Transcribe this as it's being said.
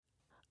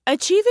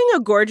Achieving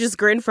a gorgeous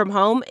grin from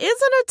home isn't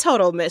a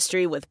total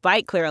mystery with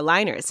Bite Clear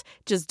aligners.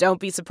 Just don't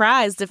be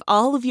surprised if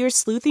all of your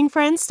sleuthing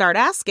friends start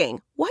asking,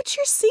 "What's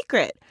your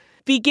secret?"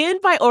 Begin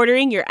by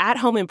ordering your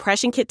at-home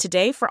impression kit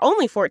today for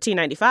only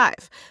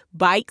 $14.95.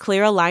 Bite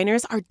Clear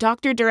aligners are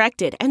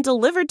doctor-directed and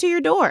delivered to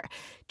your door.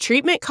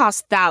 Treatment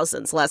costs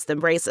thousands less than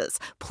braces.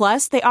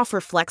 Plus, they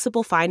offer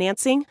flexible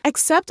financing,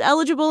 accept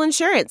eligible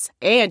insurance,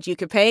 and you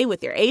can pay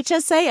with your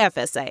HSA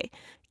FSA.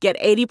 Get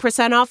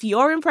 80% off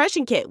your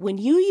impression kit when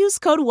you use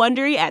code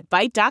WONDERY at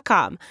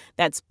Byte.com.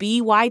 That's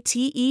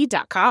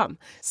BYTE.com.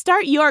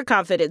 Start your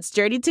confidence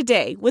journey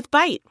today with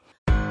Byte.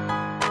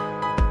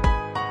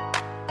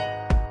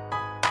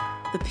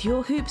 The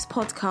Pure Hoops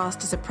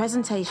podcast is a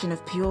presentation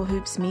of Pure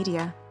Hoops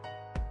Media.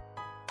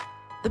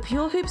 The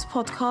Pure Hoops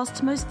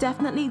podcast most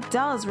definitely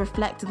does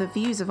reflect the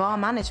views of our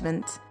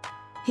management.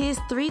 Here's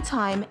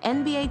three-time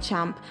NBA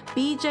champ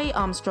BJ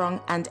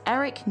Armstrong and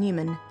Eric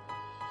Newman.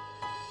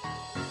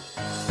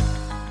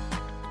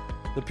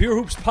 The Pure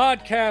Hoops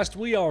podcast,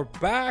 we are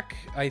back.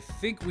 I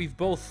think we've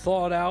both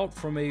thawed out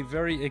from a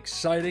very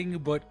exciting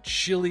but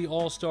chilly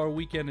All-Star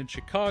weekend in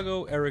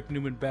Chicago. Eric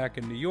Newman back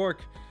in New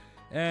York,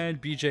 and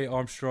BJ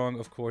Armstrong,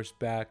 of course,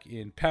 back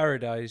in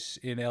paradise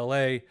in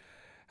LA.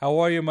 How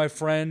are you, my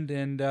friend,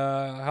 and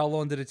how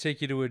long did it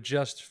take you to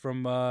adjust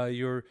from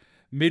your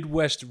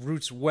Midwest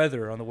roots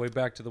weather on the way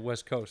back to the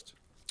West Coast?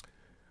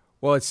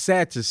 Well, it's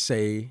sad to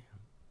say,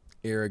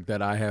 Eric,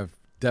 that I have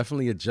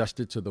definitely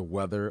adjusted to the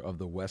weather of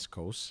the West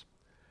Coast.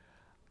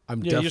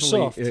 You're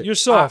soft. You're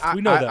soft.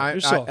 We know that. You're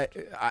soft.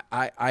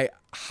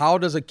 How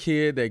does a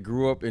kid that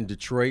grew up in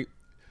Detroit,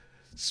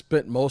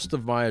 spent most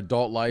of my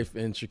adult life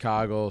in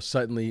Chicago,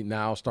 suddenly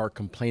now start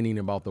complaining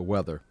about the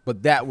weather?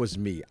 But that was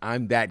me.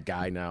 I'm that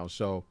guy now.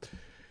 So,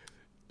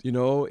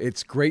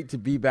 it's great to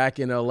be back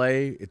in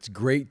LA. It's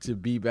great to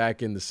be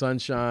back in the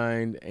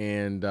sunshine.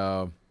 And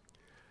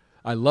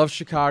I love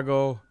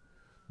Chicago,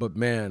 but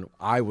man,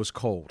 I was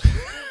cold.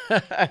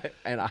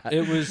 And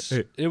it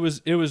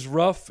was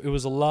rough. It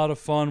was a lot of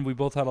fun. We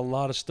both had a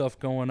lot of stuff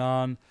going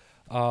on.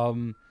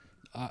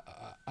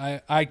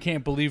 I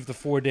can't believe the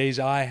 4 days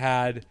I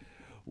had.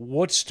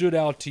 What stood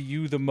out to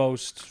you the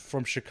most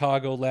from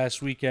Chicago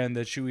last weekend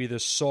that you either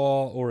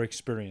saw or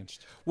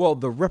experienced? Well,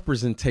 the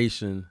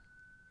representation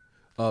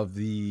of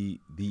the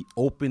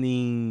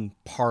opening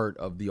part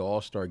of the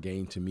All-Star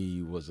game to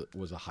me was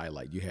a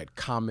highlight. You had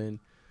Common,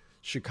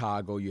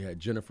 Chicago, you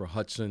had Jennifer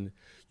Hudson,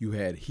 you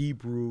had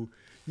Hebrew.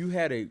 You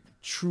had a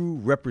true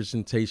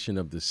representation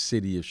of the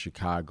city of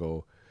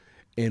Chicago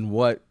and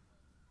what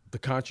the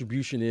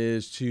contribution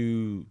is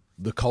to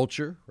the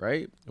culture,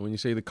 right? And when you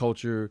say the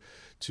culture,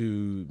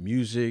 to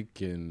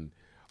music and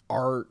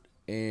art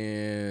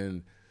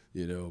and,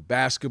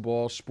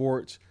 basketball,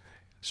 sports.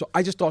 So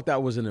I just thought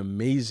that was an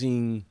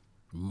amazing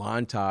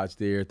montage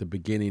there at the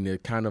beginning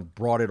that kind of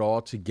brought it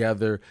all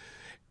together.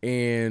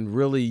 And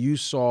really you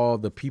saw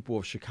the people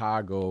of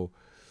Chicago,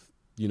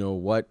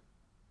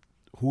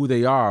 who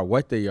they are,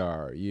 what they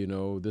are.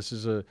 This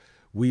is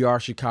we are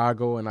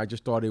Chicago, and I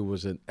just thought it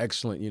was an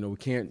excellent, we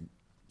can't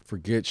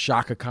forget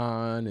Shaka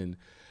Khan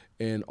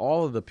and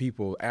all of the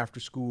people,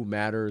 After School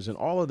Matters, and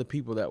all of the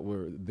people that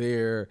were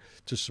there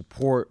to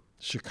support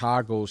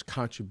Chicago's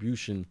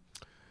contribution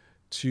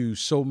to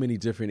so many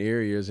different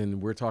areas.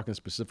 And we're talking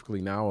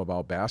specifically now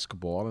about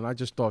basketball. And I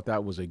just thought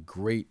that was a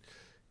great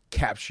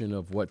caption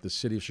of what the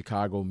city of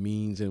Chicago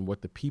means and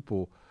what the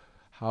people,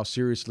 how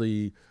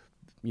seriously,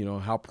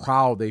 how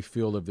proud they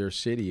feel of their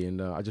city.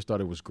 And I just thought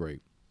it was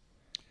great.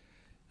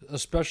 A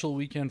special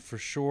weekend for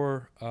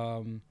sure.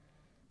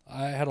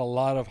 I had a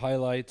lot of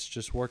highlights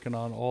just working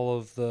on all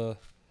of the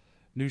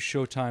new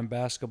Showtime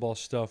basketball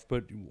stuff.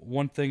 But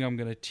one thing I'm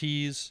going to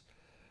tease,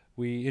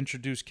 we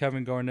introduced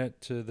Kevin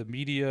Garnett to the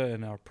media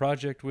and our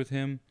project with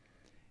him.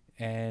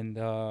 And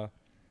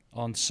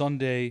on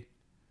Sunday,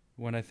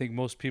 when I think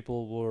most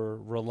people were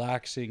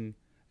relaxing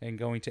and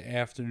going to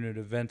afternoon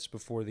events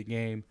before the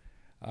game,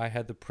 I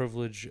had the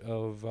privilege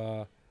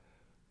of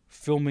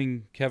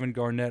filming Kevin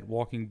Garnett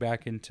walking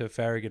back into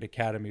Farragut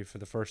Academy for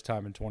the first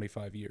time in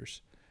 25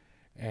 years.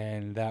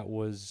 And that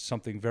was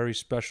something very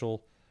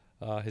special.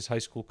 His high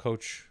school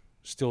coach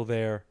still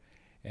there,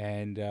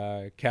 and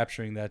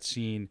capturing that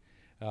scene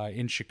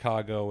in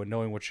Chicago and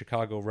knowing what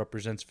Chicago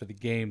represents for the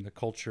game, the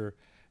culture,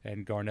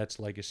 and Garnett's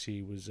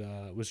legacy was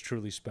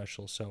truly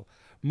special. So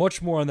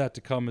much more on that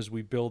to come as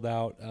we build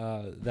out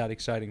that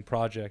exciting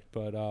project.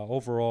 But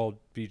overall,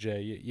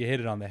 BJ, you hit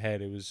it on the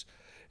head. It was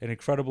an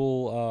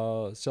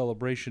incredible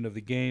celebration of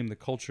the game, the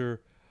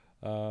culture,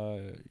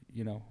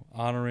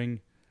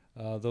 honoring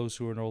those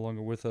who are no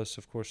longer with us,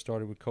 of course,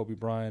 started with Kobe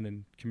Bryant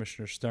and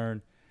Commissioner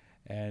Stern.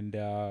 And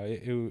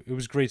it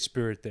was great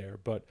spirit there.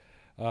 But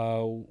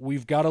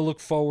we've got to look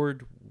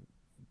forward.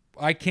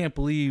 I can't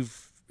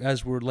believe,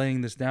 as we're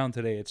laying this down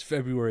today, it's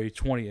February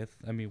 20th.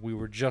 I mean, we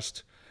were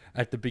just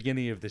at the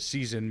beginning of the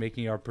season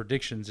making our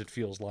predictions, it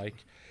feels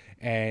like.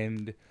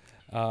 And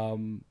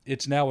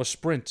it's now a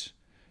sprint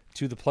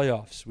to the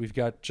playoffs. We've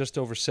got just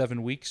over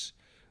 7 weeks.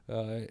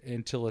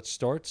 until it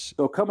starts.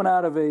 So coming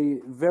out of a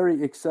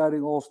very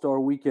exciting All-Star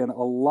weekend, a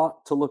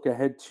lot to look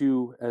ahead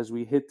to as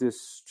we hit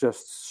this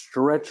just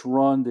stretch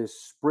run, this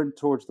sprint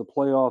towards the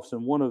playoffs.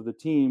 And one of the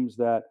teams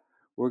that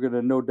we're going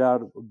to no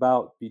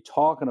doubt be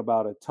talking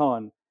about a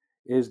ton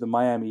is the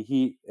Miami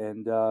Heat.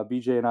 And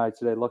BJ and I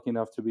today lucky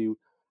enough to be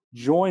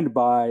joined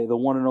by the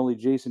one and only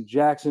Jason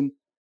Jackson.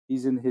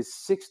 He's in his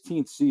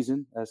 16th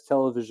season as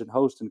television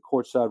host and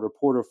courtside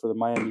reporter for the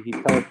Miami Heat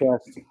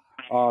telecast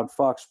on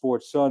Fox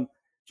Sports Sun.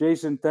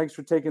 Jason, thanks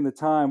for taking the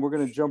time. We're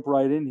going to jump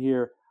right in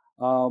here.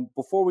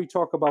 Before we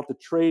talk about the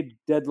trade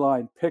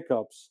deadline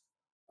pickups,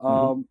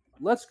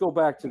 let's go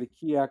back to the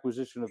key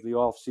acquisition of the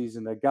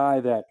offseason, a guy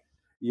that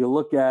you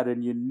look at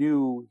and you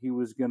knew he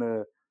was going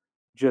to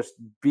just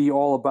be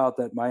all about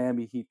that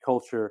Miami Heat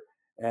culture,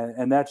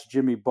 and that's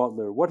Jimmy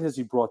Butler. What has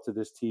he brought to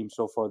this team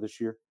so far this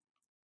year?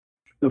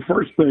 The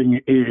first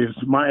thing is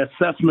my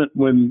assessment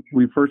when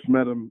we first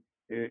met him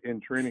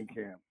in training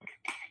camp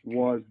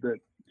was that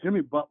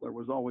Jimmy Butler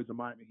was always a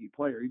Miami Heat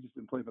player. He just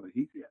didn't play for the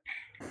Heat yet.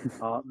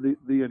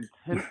 The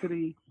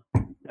intensity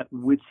at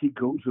which he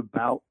goes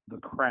about the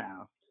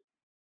craft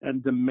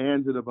and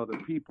demands it of other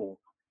people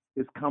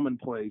is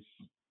commonplace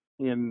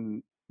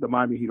in the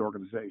Miami Heat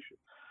organization.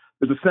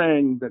 There's a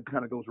saying that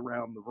kind of goes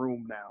around the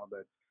room now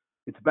that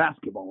it's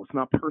basketball. It's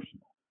not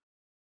personal.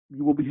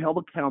 You will be held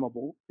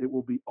accountable. It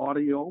will be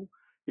audio.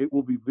 It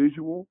will be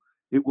visual.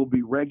 It will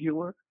be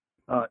regular.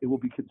 It will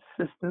be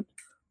consistent.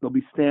 There'll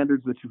be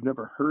standards that you've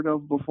never heard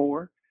of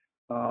before,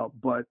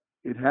 but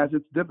it has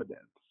its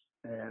dividends,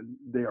 and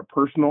they are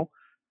personal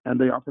and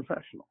they are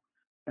professional.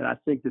 And I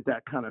think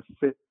that kind of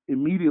fit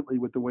immediately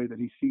with the way that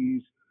he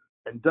sees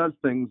and does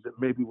things that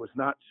maybe was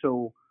not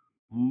so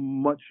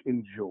much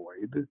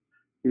enjoyed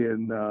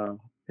in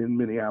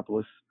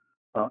Minneapolis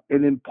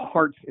and in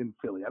parts in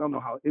Philly. I don't know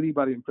how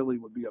anybody in Philly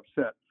would be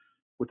upset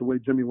with the way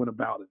Jimmy went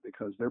about it,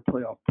 because their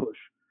playoff push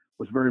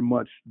was very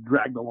much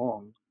dragged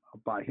along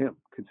by him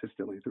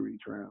consistently through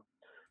each round.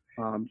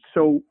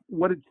 So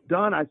what it's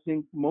done, I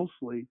think,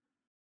 mostly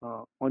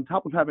on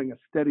top of having a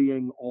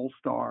steadying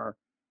all-star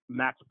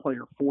max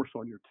player force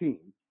on your team,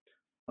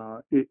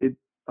 it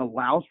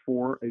allows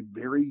for a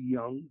very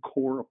young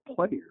core of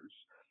players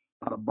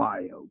out of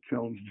Bio,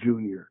 Jones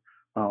Jr.,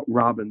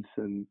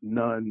 Robinson,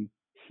 Nunn,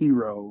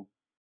 Hero,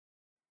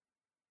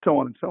 so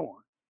on and so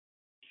on,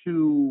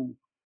 to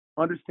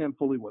understand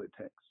fully what it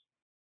takes.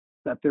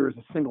 That there is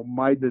a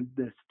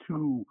single-mindedness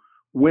to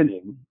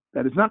winning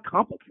that is not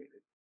complicated.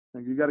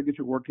 And you got to get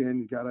your work in.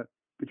 You got to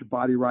get your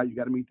body right. You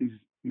got to meet these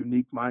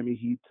unique Miami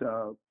Heat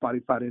body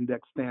fat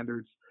index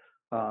standards.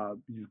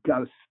 You've got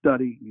to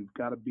study. You've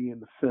got to be in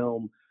the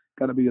film.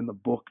 Got to be in the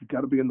book. You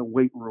got to be in the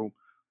weight room.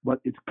 But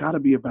it's got to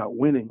be about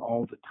winning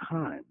all the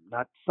time.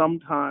 Not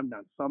sometime,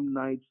 not some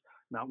nights,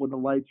 not when the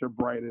lights are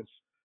brightest.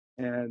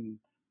 And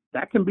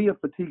that can be a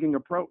fatiguing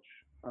approach.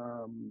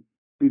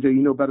 BJ,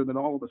 you know better than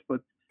all of us, but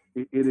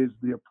it is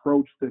the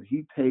approach that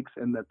he takes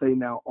and that they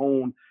now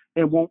own,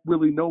 and won't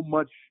really know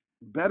much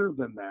better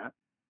than that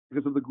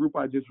because of the group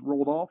I just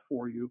rolled off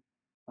for you.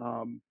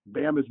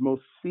 Bam is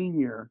most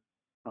senior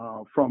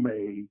from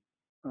a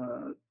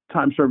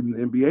time served in the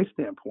NBA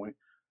standpoint,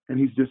 and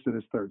he's just in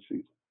his third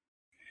season.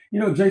 You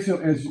know, Jason,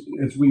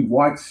 as we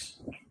watch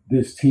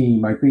this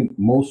team, I think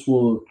most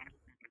will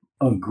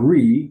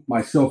agree,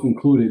 myself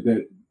included,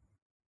 that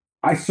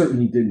I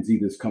certainly didn't see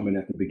this coming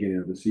at the beginning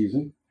of the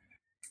season.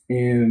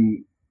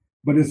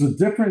 But it's a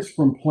difference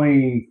from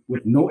playing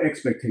with no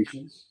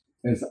expectations,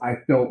 as I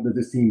felt that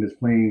this team is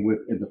playing with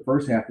in the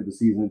first half of the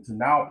season, to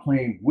now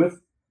playing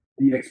with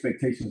the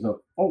expectations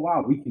of, oh,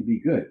 wow, we can be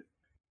good.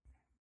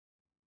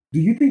 Do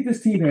you think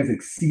this team has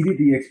exceeded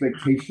the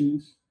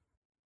expectations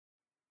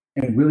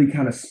and really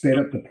kind of sped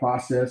up the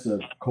process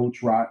of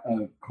Coach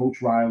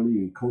Riley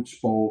and Coach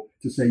Spo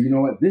to say, you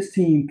know what, this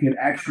team can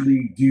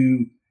actually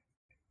do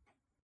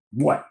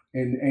what?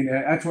 And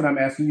that's what I'm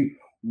asking you.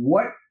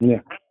 What's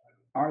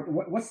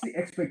the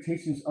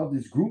expectations of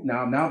this group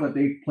now that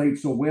they've played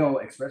so well,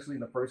 especially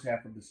in the first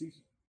half of the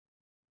season?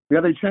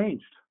 Yeah, they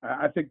changed.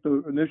 I think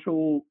the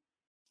initial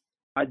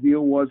idea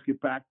was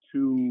get back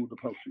to the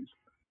postseason.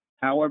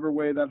 However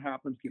way that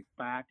happens, get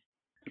back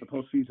to the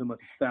postseason.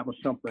 Let's establish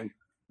something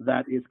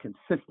that is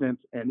consistent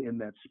and in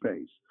that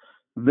space.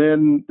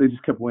 Then they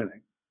just kept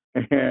winning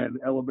and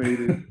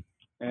elevated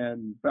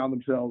and found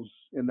themselves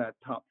in that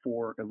top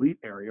four elite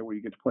area where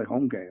you get to play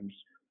home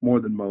games more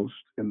than most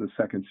in the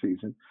second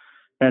season.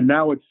 And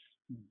now it's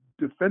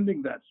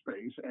defending that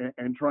space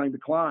and trying to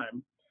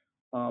climb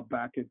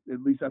back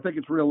at least. I think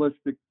it's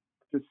realistic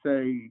to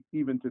say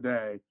even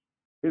today,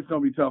 it's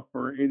going to be tough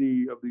for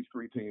any of these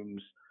three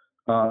teams,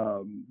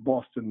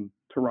 Boston,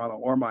 Toronto,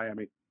 or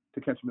Miami,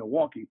 to catch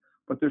Milwaukee.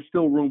 But there's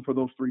still room for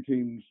those three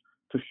teams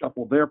to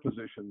shuffle their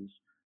positions,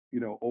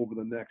 over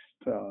the next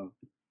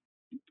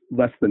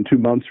less than 2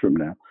 months from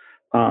now.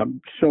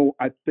 So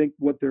I think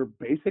what they're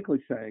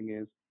basically saying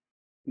is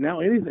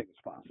now anything is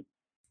possible.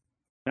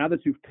 Now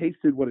that you've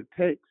tasted what it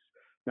takes,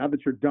 now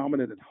that you're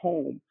dominant at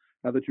home,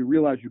 now that you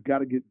realize you've got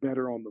to get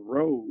better on the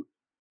road,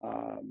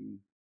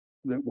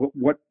 that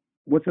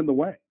what's in the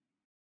way?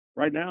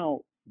 right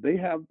now they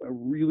have a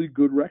really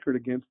good record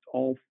against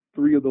all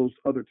three of those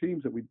other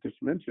teams that we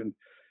just mentioned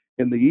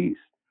in the East.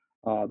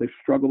 They've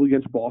struggled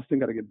against Boston,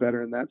 got to get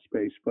better in that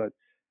space, but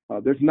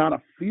there's not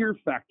a fear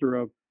factor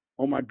of,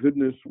 oh my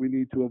goodness, we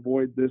need to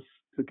avoid this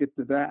to get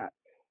to that.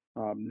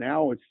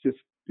 Now it's just,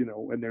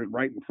 and they're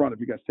right in front. If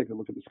you guys take a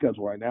look at the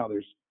schedule right now,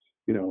 there's,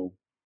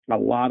 a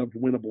lot of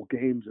winnable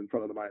games in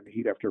front of the Miami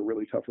Heat after a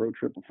really tough road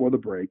trip before the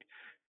break.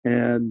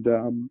 And,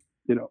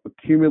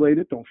 accumulate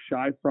it, don't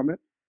shy from it.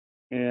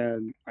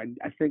 And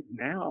I think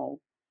now,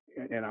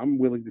 and I'm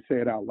willing to say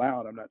it out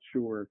loud, I'm not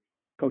sure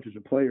coaches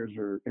and players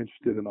are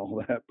interested in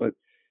all that, but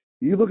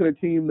you look at a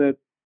team that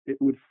it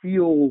would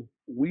feel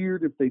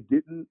weird if they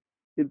didn't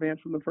advance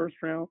from the first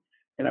round,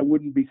 and I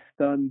wouldn't be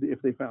stunned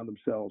if they found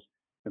themselves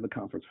in the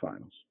conference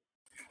finals.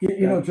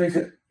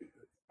 Jason,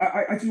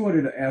 I just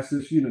wanted to ask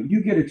this.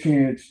 You get a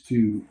chance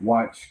to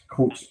watch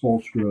Coach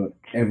Spoelstra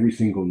every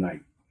single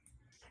night.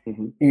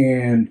 Mm-hmm.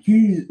 And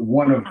he's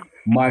one of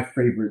my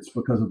favorites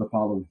because of the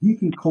following. He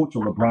can coach a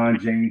LeBron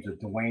James, a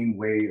Dwayne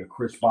Wade, a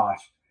Chris Bosh,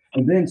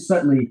 and then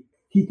suddenly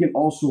he can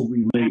also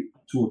relate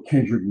to a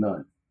Kendrick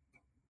Nunn.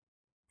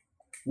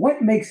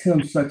 What makes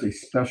him such a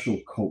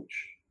special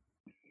coach?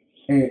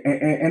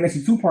 And it's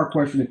a two-part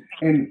question.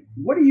 And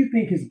what do you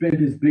think has been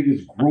his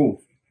biggest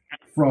growth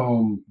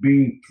from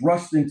being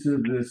thrust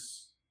into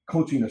this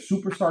coaching a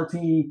superstar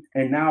team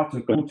and now to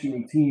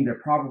coaching a team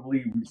that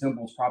probably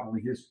resembles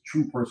his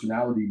true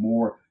personality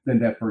more than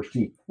that first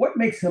team? What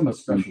makes him a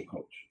special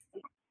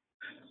coach?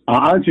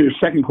 I'll answer your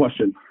second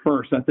question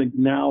first. I think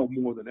now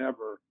more than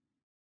ever,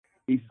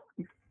 he's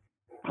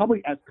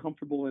probably as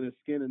comfortable in his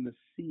skin in the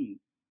sea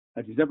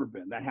as he's ever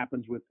been. That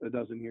happens with a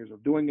dozen years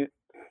of doing it.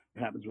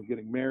 It happens with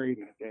getting married.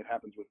 And it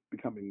happens with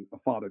becoming a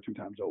father 2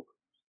 times over.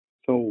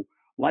 So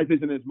life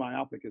isn't as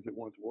myopic as it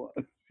once was.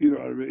 You know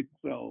what I mean?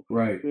 So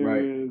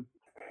there is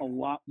a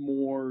lot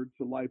more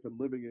to life and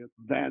living it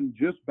than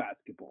just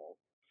basketball.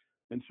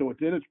 And so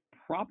it's in its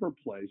proper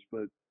place,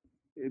 but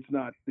it's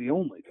not the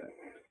only thing.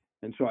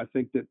 And so I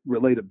think that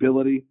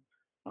relatability,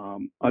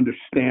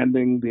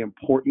 understanding the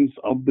importance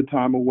of the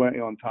time away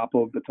on top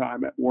of the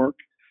time at work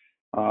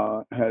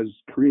has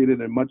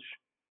created a much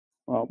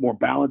more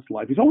balanced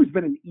life. He's always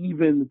been an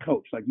even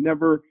coach, like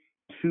never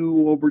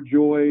too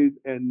overjoyed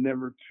and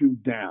never too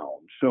down.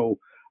 So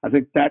I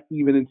think that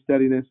even and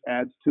steadiness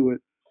adds to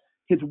it.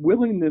 His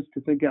willingness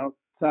to think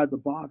outside the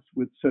box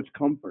with such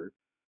comfort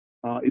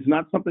is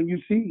not something you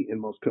see in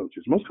most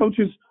coaches. Most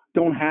coaches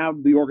don't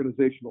have the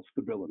organizational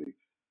stability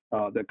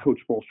that Coach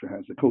Spoelstra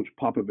has, that Coach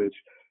Popovich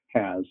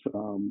has,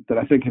 that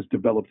I think has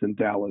developed in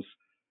Dallas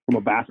from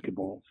a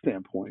basketball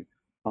standpoint.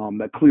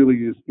 That clearly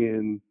is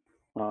in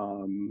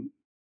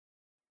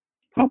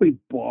probably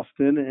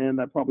Boston, and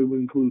that probably would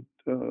include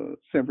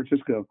San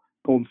Francisco,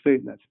 Golden State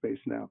in that space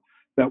now.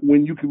 That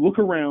when you can look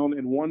around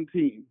and one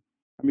team,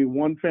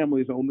 one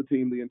family has owned the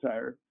team the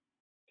entire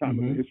time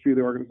of the history of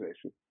the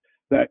organization,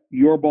 that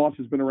your boss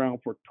has been around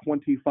for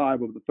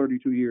 25 of the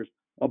 32 years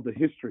of the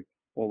history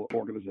of the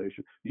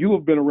organization. You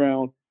have been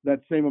around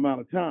that same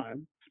amount of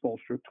time,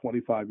 Spoelstra,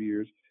 25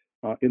 years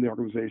in the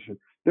organization.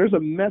 There's a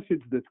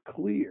message that's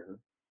clear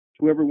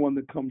to everyone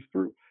that comes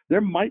through.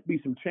 There might be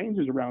some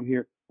changes around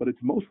here, but it's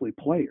mostly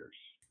players.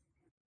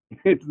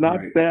 It's not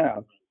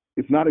staff.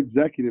 It's not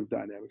executive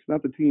dynamics. It's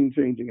not the team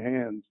changing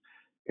hands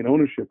in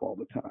ownership all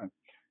the time.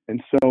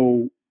 And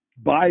so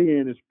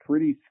buy-in is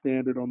pretty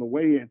standard on the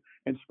way in.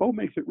 And Spo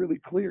makes it really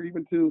clear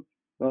even to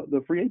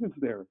the free agents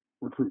they're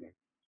recruiting.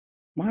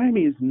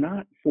 Miami is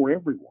not for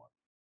everyone.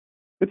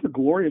 It's a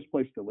glorious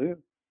place to live.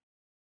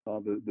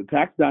 The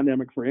tax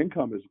dynamic for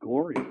income is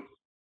glorious.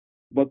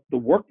 But the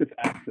work that's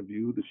asked of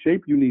you, the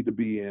shape you need to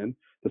be in,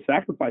 the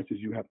sacrifices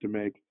you have to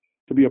make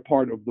to be a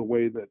part of the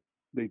way that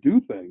they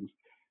do things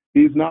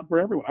is not for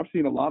everyone. I've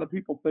seen a lot of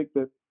people think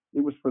that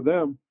it was for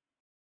them.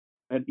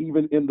 And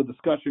even in the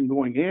discussion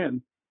going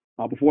in,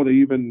 before they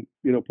even,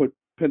 put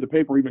pen to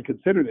paper, even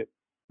considered it,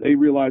 they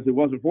realized it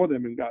wasn't for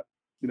them and got,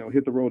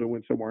 hit the road and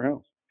went somewhere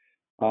else.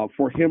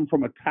 For him,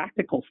 from a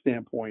tactical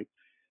standpoint,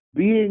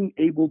 being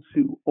able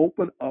to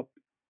open up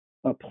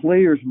a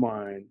player's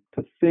mind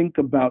to think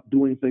about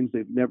doing things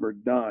they've never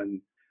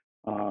done.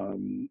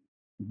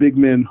 Big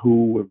men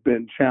who have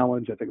been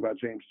challenged. I think about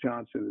James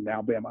Johnson and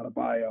now Bam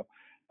Adebayo,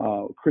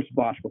 Chris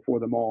Bosh before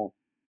them all,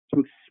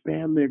 to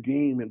expand their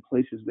game in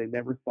places they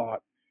never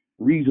thought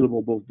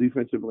reasonable, both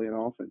defensively and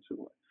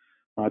offensively.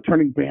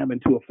 Turning Bam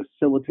into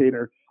a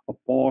facilitator, a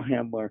ball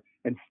handler,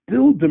 and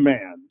still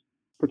demand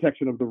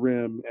protection of the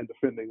rim and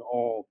defending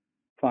all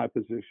 5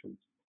 positions.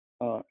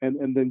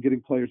 And then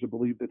getting players to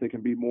believe that they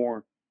can be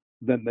more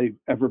than they've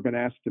ever been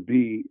asked to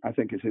be, I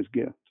think is his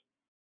gift.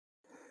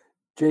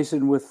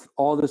 Jason, with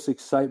all this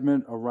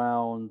excitement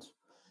around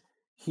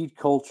Heat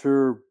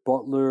culture,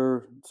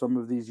 Butler, some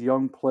of these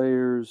young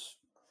players,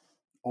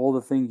 all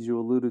the things you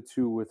alluded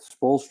to with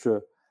Spoelstra,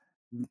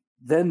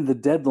 then the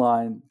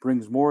deadline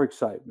brings more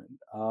excitement.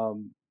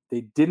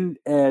 They didn't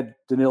add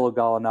Danilo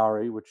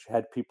Gallinari, which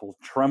had people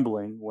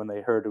trembling when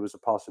they heard it was a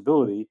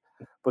possibility,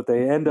 but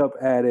they end up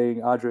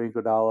adding Andre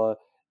Iguodala.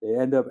 They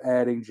end up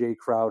adding Jay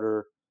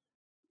Crowder.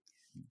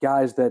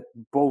 guys that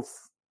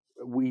both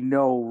we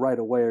know right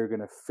away are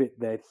going to fit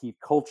that Heat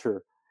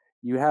culture.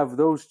 You have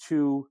those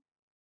two.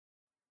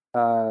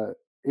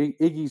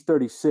 Iggy's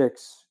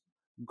 36,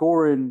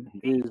 Goran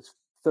is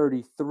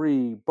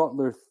 33,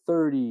 Butler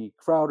 30,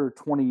 Crowder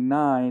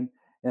 29,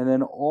 and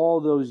then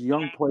all those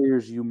young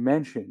players you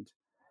mentioned.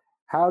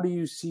 How do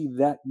you see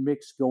that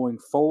mix going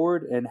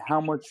forward, and how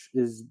much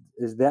is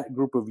that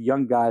group of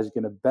young guys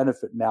going to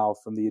benefit now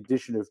from the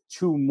addition of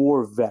two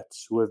more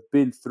vets who have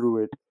been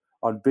through it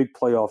on big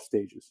playoff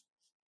stages?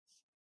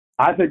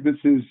 I think this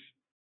is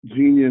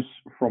genius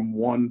from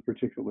one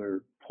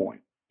particular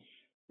point.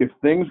 If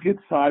things get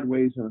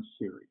sideways in a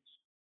series,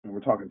 and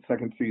we're talking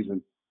second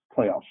season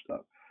playoff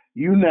stuff,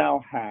 you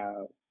now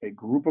have a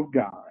group of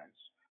guys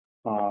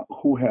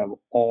who have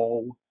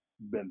all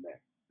been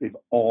there. They've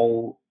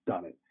all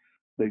done it.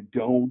 They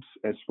don't,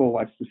 as Spo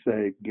likes to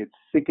say, get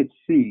sick at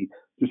sea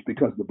just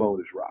because the boat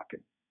is rocking.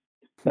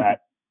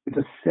 That it's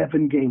a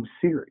 7-game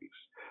series.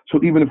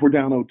 So even if we're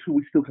down 0-2,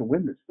 we still can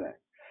win this thing.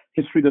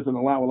 History doesn't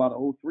allow a lot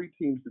of 0-3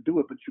 teams to do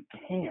it, but you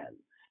can.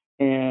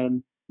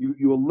 And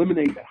you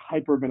eliminate that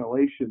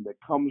hyperventilation that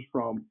comes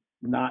from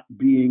not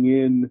being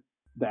in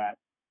that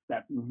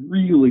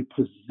really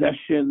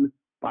possession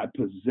by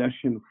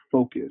possession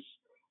focus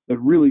that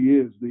really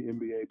is the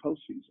NBA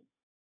postseason.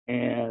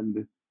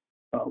 And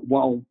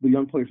while the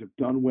young players have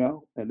done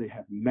well and they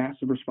have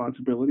massive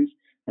responsibilities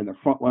and they're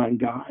frontline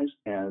guys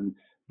and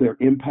their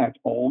impact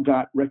all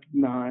got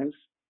recognized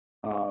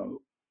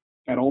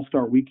at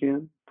All-Star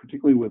Weekend,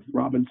 particularly with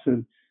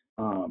Robinson,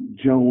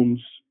 Jones,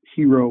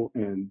 Hero,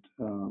 and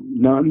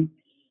Nunn,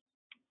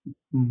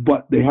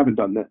 but they haven't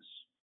done this.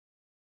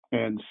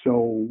 And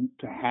so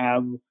to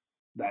have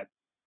that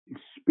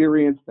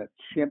experience, that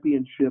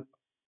championship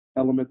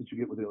element that you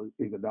get with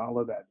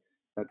Iguodala,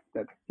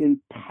 that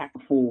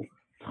impactful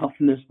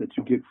toughness that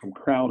you get from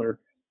Crowder,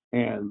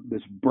 and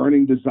this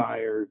burning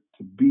desire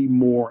to be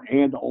more,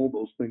 and all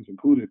those things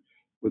included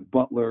with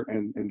Butler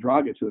and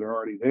Dragic that are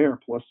already there,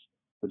 plus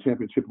the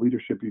championship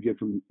leadership you get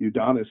from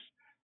Udonis,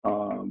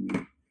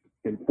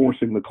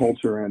 enforcing the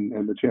culture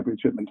and the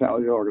championship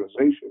mentality of the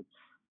organization,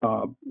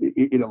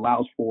 it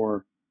allows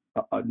for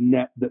a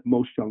net that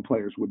most young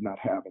players would not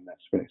have in that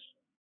space.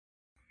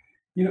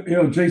 You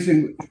know,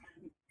 Jason,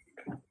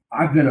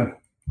 I've been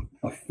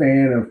a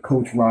fan of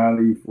Coach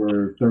Riley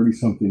for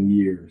 30-something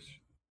years.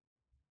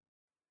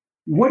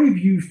 What have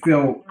you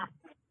felt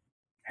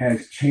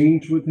has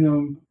changed with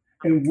him,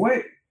 and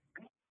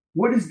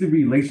what is the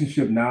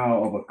relationship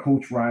now of a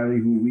Coach Riley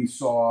who we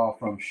saw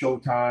from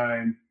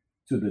Showtime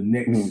to the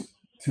Knicks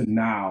to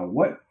now?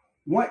 What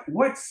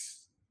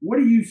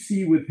do you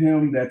see with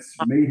him that's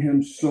made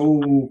him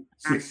so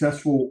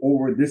successful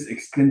over this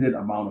extended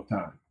amount of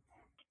time?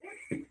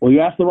 Well,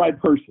 you asked the right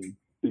person,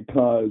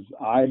 because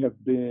I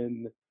have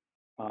been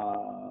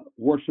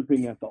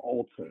worshiping at the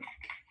altar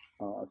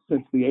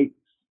since the 80s.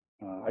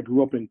 I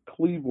grew up in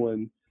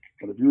Cleveland,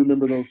 but if you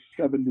remember those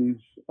 70s,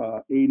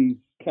 80s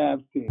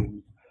Cavs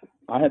teams,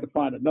 I had to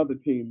find another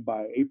team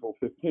by April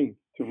 15th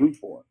to root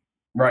for.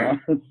 Right.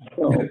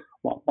 So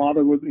my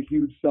father was a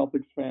huge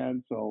Celtics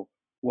fan, so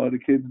what do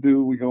the kids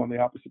do? We go in the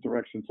opposite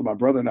direction. So my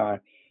brother and I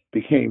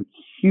became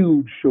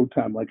huge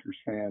Showtime Lakers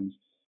fans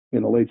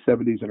in the late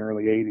 70s and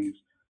early 80s.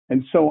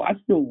 And so I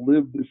still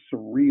live this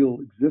surreal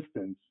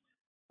existence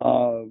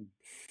of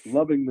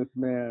loving this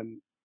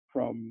man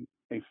from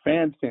a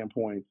fan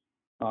standpoint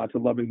to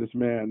loving this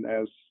man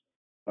as,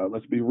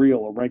 let's be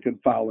real, a rank and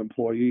file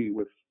employee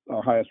with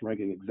our highest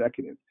ranking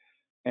executive.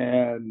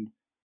 And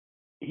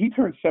he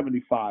turns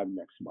 75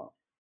 next month.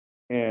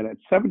 And at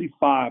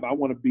 75, I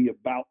want to be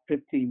about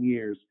 15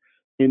 years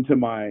into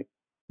my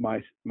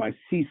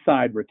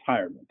seaside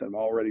retirement that I'm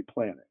already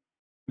planning.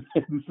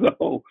 And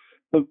so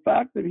the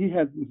fact that he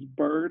has this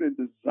burn and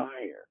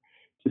desire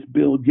to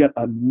build yet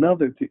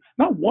another team,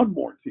 not one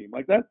more team,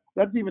 like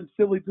that's even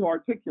silly to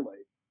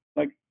articulate.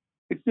 Like,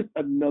 it's just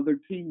another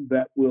team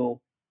that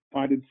will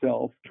find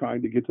itself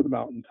trying to get to the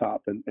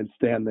mountaintop and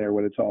stand there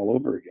when it's all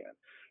over again.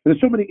 And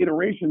there's so many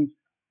iterations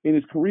in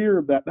his career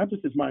of that, not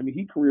just his Miami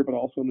Heat career, but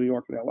also New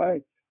York and LA,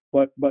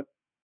 but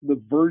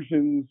the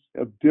versions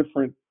of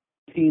different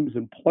teams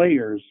and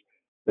players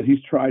that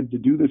he's tried to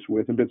do this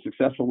with and been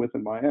successful with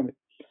in Miami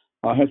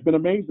has been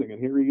amazing. And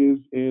here he is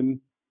in,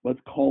 let's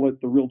call it,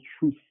 the real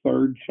true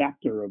third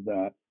chapter of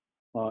that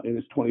in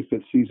his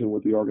 25th season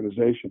with the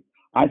organization.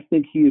 I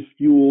think he is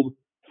fueled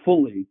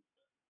fully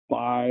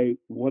by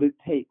what it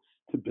takes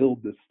to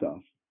build this stuff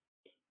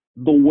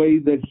the way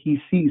that he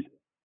sees it,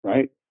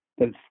 right?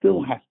 That it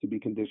still has to be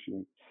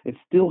conditioning. It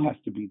still has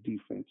to be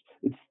defense.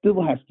 It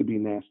still has to be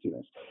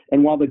nastiness.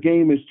 And while the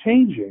game is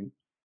changing,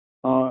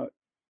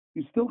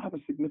 you still have a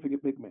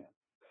significant big man.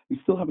 You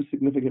still have a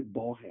significant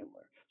ball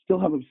handler. Still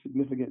have a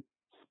significant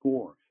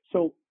scorer.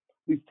 So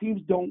these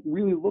teams don't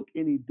really look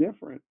any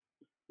different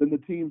than the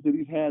teams that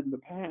he's had in the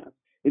past.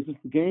 It's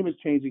just the game is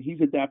changing.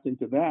 He's adapting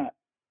to that,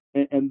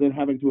 and then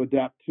having to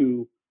adapt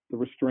to the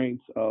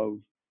restraints of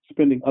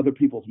spending other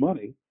people's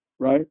money,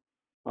 right,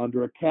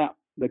 under a cap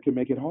that can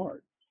make it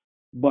hard.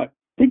 But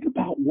think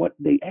about what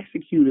they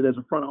executed as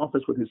a front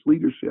office with his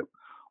leadership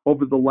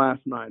over the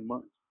last 9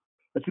 months.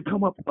 That you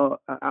come up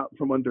out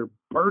from under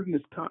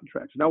burdenous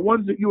contracts. Now,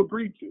 ones that you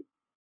agreed to,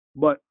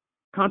 but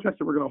contracts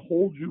that were going to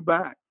hold you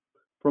back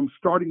from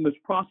starting this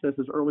process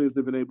as early as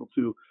they've been able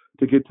to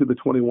get to the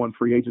 21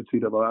 free agency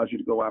that allows you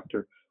to go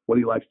after what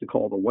he likes to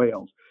call the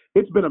whales.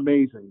 It's been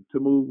amazing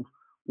to move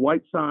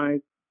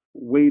Whiteside,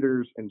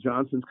 Waiters, and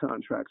Johnson's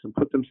contracts and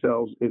put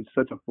themselves in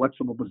such a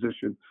flexible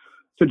position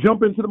to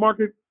jump into the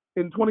market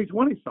in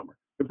 2020 summer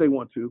if they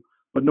want to,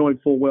 but knowing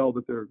full well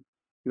that they're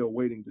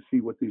waiting to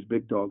see what these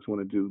big dogs want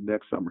to do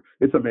next summer.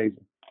 It's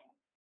amazing.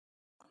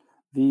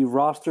 The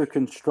roster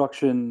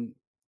construction,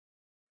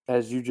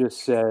 as you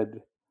just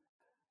said,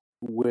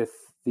 with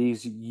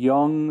these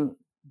young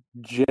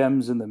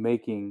gems in the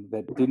making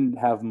that didn't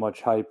have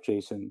much hype,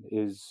 Jason,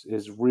 is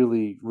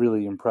really,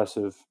 really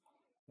impressive.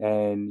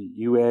 And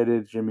you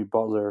added Jimmy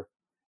Butler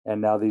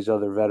and now these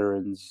other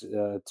veterans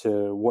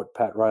to what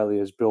Pat Riley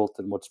has built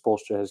and what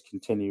Spoelstra has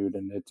continued.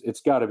 And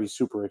it's got to be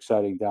super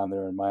exciting down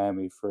there in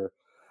Miami for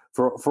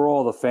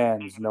all the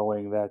fans,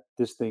 knowing that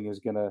this thing is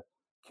going to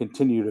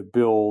continue to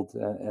build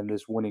and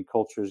this winning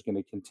culture is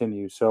going to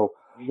continue. So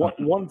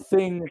one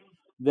thing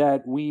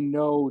that we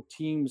know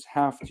teams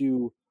have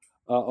to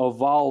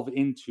evolve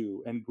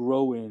into and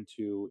grow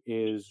into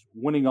is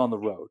winning on the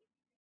road.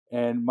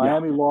 And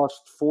Miami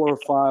lost 4 or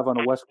 5 on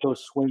a West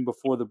Coast swing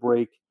before the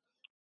break.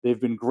 They've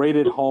been great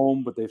at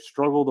home, but they've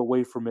struggled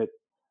away from it.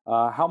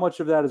 How much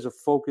of that is a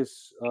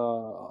focus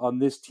on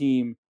this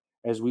team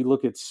as we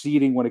look at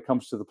seeding when it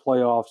comes to the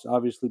playoffs?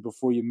 Obviously,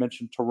 before you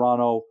mentioned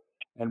Toronto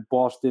and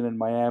Boston and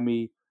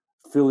Miami,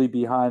 Philly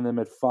behind them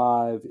at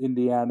 5,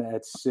 Indiana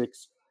at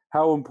 6.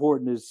 How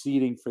important is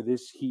seeding for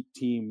this Heat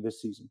team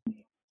this season?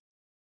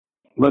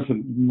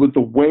 Listen, with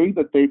the way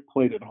that they've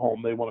played at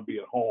home, they want to be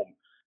at home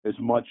as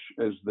much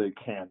as they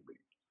can be.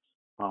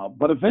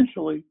 But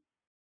eventually,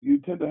 you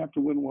tend to have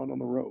to win one on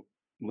the road,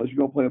 unless you're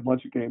going to play a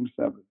bunch of game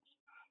 7s.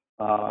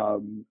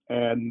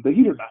 And the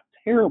Heat are not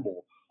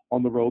terrible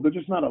on the road. They're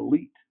just not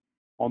elite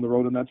on the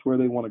road, and that's where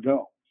they want to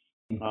go.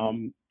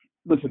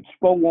 Listen,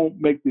 Spo won't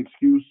make the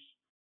excuse.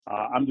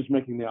 I'm just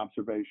making the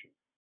observation.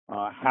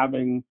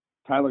 Having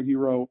Tyler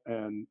Hero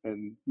and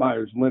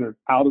Myers Leonard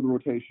out of the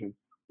rotation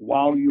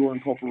while you are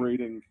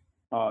incorporating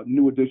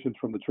new additions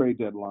from the trade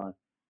deadline,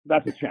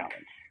 that's a challenge.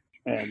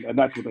 And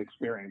that's what they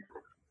experienced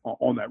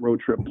on that road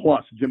trip.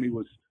 Plus, Jimmy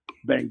was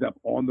banged up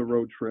on the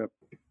road trip.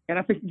 And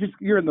I think just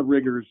you're in the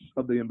rigors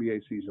of the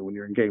NBA season when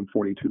you're in game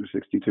 42 to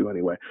 62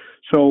 anyway.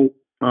 So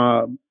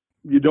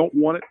you don't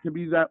want it to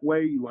be that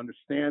way. You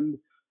understand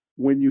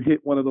when you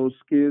hit one of those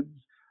skids.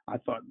 I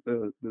thought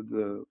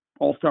the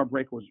All-Star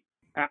break was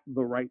at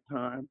the right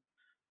time.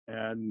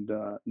 And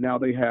now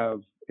they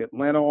have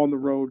Atlanta on the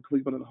road,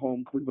 Cleveland at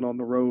home, Cleveland on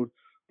the road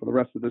for the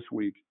rest of this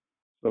week.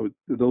 So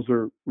those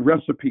are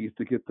recipes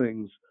to get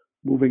things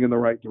moving in the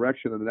right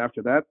direction. And then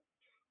after that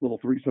little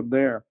threesome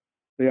there,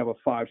 they have a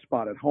 5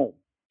 spot at home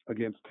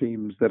against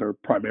teams that are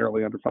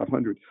primarily under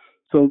 500.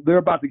 So they're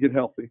about to get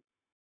healthy,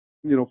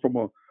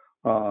 from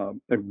a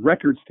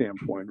record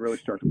standpoint, really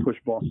start to push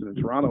Boston and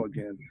Toronto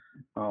again.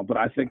 But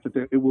I think that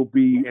it will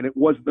be, and it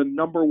was the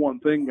number one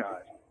thing,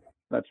 guys,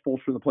 that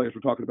Spoelstra and the players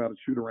were talking about at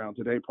shoot-around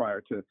today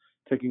prior to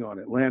taking on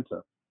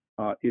Atlanta,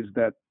 is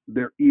that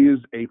there is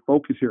a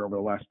focus here over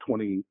the last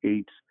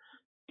 28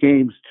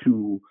 games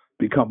to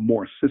become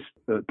more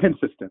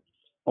consistent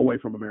away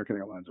from American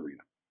Airlines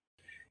Arena.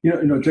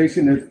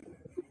 Jason,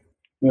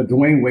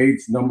 Dwayne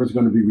Wade's number is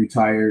going to be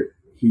retired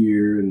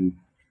here, and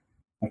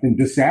I think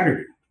this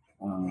Saturday.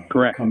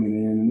 Correct. Coming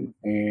in,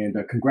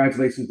 and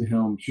congratulations to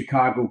him,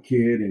 Chicago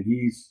kid, and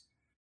he's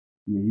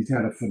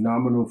had a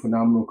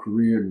phenomenal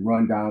career and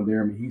run down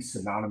there. I mean, he's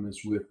synonymous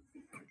with,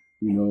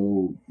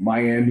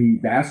 Miami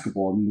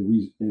basketball. I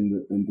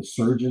mean, the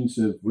Surgeons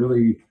have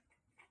really,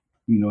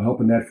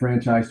 helping that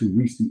franchise to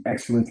reach the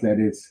excellence that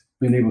it's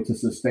been able to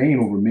sustain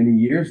over many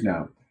years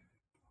now.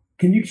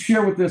 Can you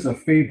share with us a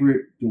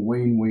favorite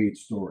Dwayne Wade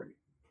story?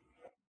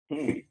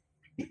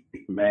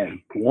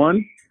 Man,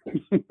 one?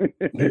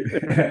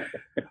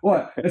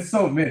 Well, it's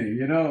so many,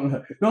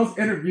 Those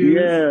interviews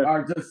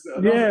are just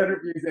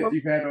interviews that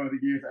you've had over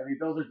the years. I mean,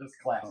 those are just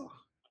classic.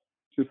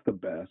 Just the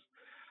best.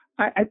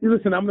 I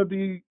listen, I'm going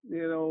to be,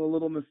 a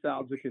little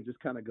nostalgic and just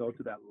kind of go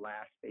to that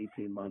last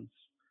 18 months.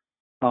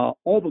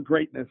 All the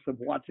greatness of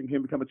watching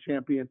him become a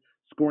champion,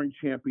 scoring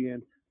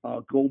champion,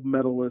 gold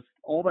medalist,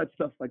 all that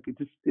stuff, like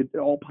it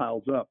all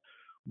piles up.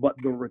 But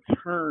the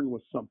return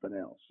was something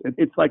else.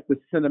 It's like the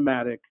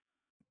cinematic,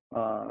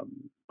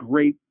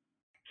 great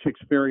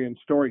Shakespearean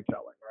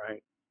storytelling,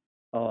 right,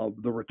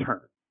 of the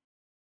return.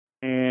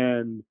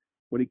 And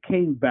when he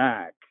came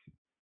back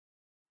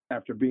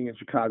after being in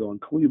Chicago and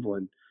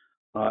Cleveland,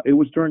 it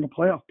was during a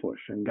playoff push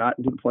and got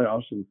into the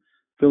playoffs, and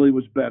Philly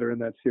was better in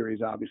that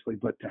series, obviously,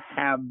 but to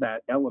have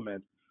that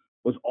element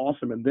was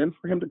awesome. And then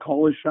for him to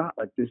call his shot,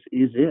 like, this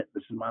is it.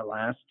 This is my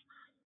last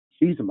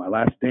season, my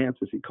last dance,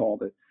 as he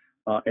called it.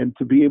 And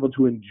to be able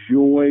to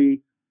enjoy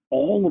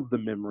all of the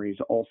memories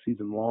all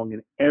season long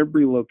in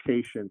every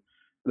location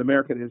in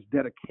America, and his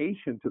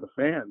dedication to the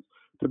fans,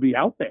 to be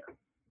out there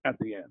at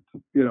the end,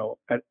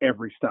 at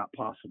every stop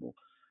possible.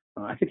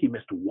 I think he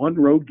missed one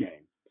road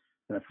game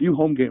and a few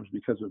home games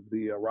because of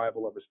the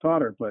arrival of his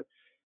daughter, but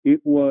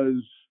it was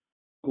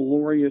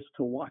glorious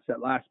to watch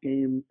that last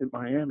game in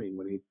Miami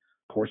when he,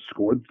 of course,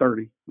 scored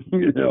 30,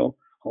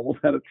 almost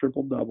had a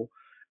triple-double.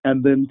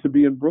 And then to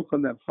be in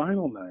Brooklyn that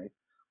final night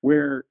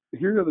where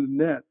here are the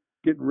Nets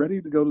getting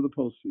ready to go to the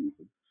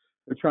postseason.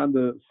 They're trying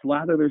to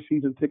slather their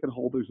season ticket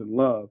holders in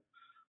love.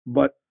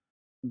 But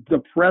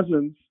the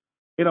presence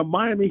in a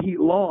Miami Heat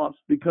loss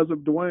because of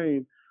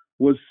Dwayne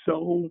was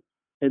so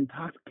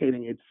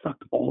intoxicating. It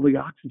sucked all the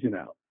oxygen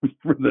out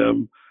for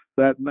them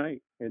that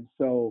night. And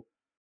so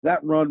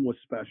that run was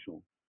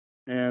special.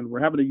 And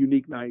we're having a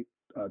unique night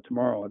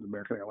tomorrow at the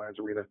American Airlines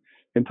Arena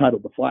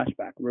entitled The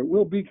Flashback, where it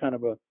will be kind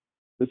of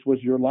this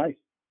was your life,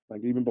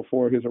 like even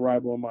before his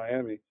arrival in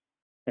Miami.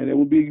 And it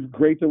will be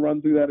great to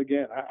run through that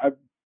again. I've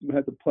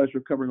had the pleasure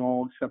of covering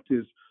all except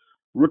his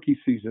rookie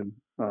season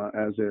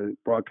as a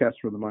broadcaster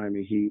for the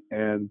Miami Heat.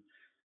 And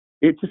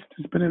it just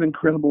has been an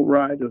incredible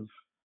ride of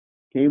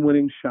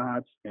game-winning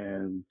shots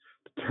and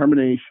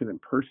determination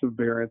and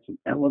perseverance and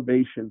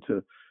elevation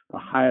to the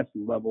highest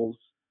levels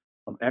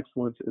of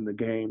excellence in the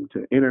game,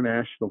 to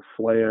international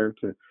flair,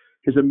 to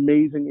his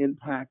amazing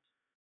impact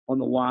on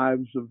the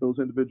lives of those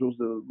individuals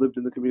that lived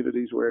in the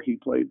communities where he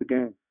played the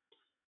game.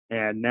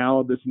 And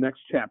now this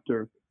next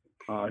chapter,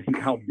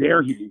 how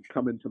dare he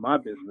come into my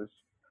business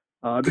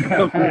to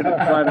come in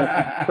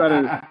and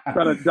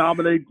try to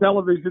dominate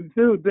television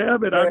too.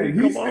 Damn it! I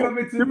mean, come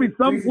on, give me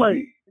some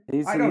play.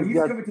 He's coming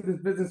to this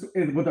business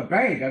with a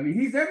bang. I mean,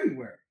 he's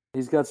everywhere.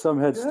 He's got some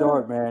head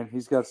start, man.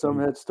 He's got some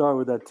head start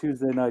with that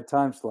Tuesday night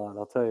time slot.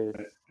 I'll tell you,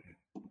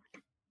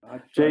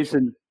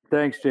 Jason.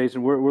 Thanks,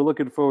 Jason. We're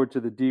looking forward to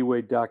the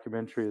D-Wade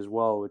documentary as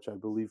well, which I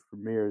believe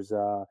premieres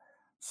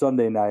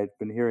Sunday night.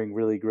 Been hearing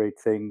really great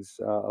things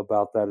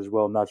about that as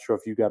well. Not sure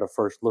if you got a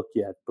first look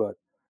yet, but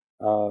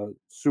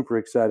super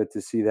excited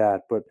to see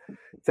that. But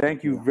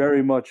thank you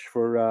very much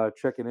for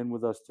checking in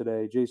with us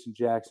today, Jason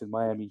Jackson,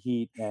 Miami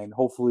Heat, and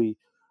hopefully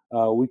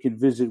we can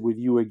visit with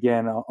you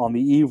again on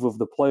the eve of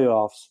the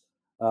playoffs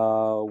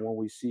when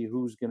we see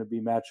who's going to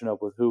be matching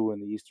up with who in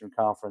the Eastern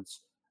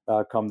Conference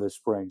come this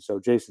spring. So,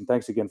 Jason,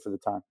 thanks again for the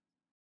time.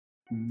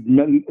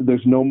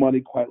 There's no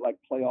money quite like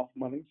playoff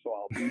money, so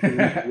I'll be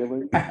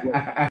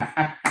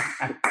here.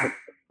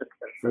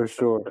 For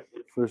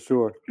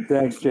sure.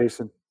 Thanks,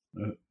 Jason.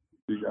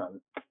 You got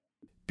it.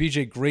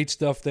 BJ, great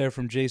stuff there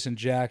from Jason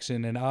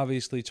Jackson, and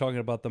obviously talking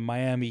about the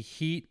Miami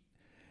Heat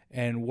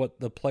and what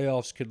the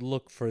playoffs could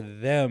look for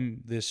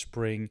them this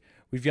spring.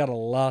 We've got a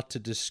lot to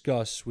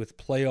discuss with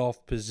playoff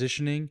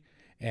positioning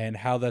and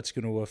how that's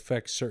going to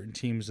affect certain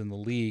teams in the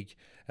league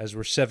as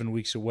we're 7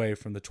 weeks away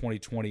from the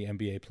 2020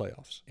 NBA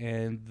playoffs.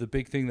 And the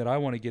big thing that I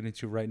want to get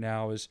into right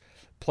now is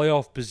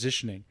playoff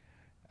positioning.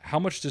 How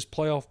much does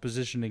playoff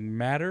positioning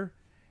matter?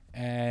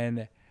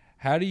 And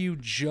how do you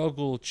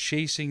juggle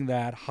chasing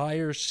that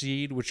higher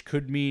seed, which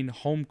could mean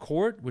home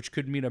court, which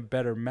could mean a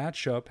better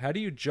matchup? How do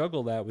you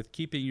juggle that with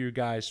keeping your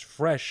guys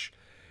fresh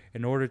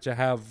in order to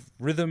have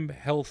rhythm,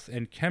 health,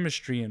 and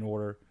chemistry in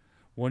order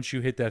once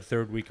you hit that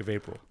third week of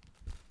April?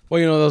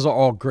 Well, those are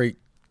all great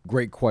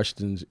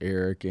questions,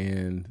 Eric,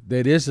 and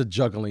that is a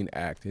juggling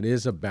act. It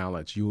is a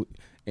balance.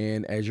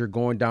 And as you're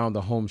going down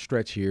the home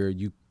stretch here,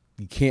 you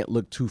can't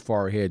look too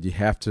far ahead. You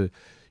have to,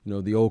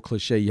 the old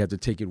cliche, you have to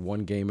take it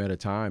one game at a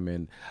time.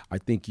 And I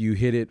think you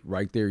hit it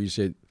right there. You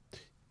said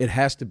it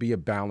has to be a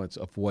balance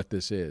of what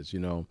this is.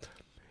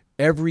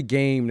 Every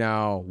game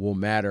now will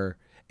matter,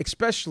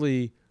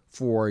 especially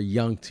for a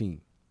young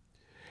team.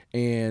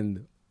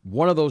 And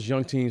one of those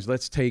young teams,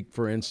 let's take,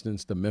 for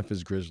instance, the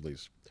Memphis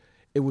Grizzlies.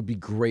 It would be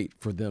great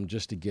for them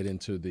just to get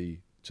into the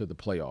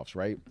playoffs,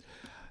 right?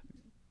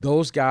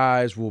 Those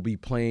guys will be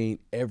playing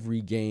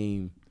every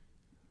game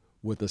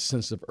with a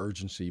sense of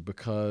urgency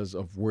because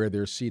of where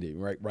they're seated,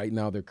 right? Right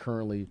now they're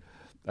currently,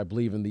 I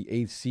believe, in the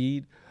 8th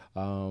seed.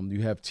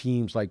 You have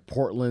teams like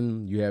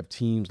Portland. You have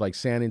teams like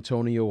San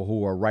Antonio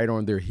who are right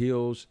on their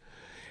heels.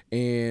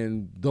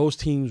 And those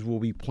teams will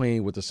be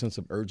playing with a sense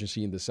of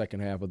urgency in the second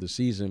half of the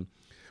season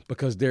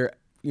because they're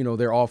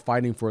all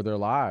fighting for their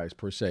lives,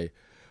 per se.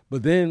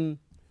 But then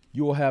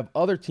you will have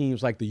other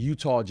teams like the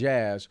Utah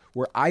Jazz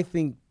where I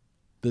think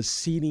the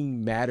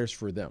seeding matters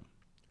for them.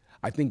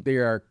 I think they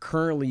are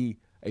currently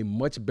a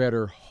much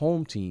better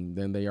home team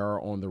than they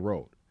are on the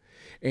road.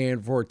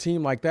 And for a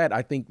team like that,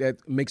 I think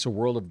that makes a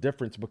world of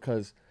difference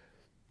because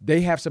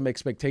they have some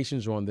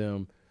expectations on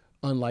them,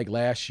 unlike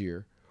last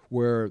year,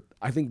 where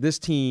I think this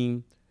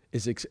team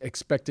is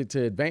expected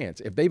to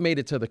advance. If they made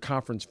it to the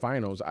conference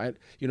finals,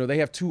 they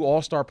have 2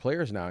 all-star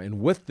players now.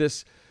 And with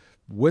this,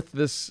 with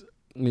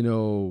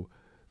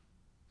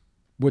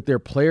their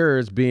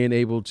players being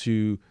able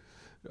to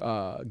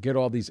get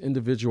all these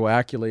individual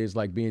accolades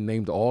like being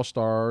named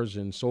all-stars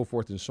and so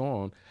forth and so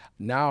on,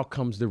 now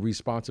comes the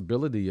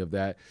responsibility of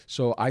that.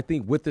 So I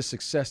think with the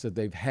success that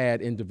they've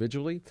had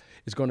individually,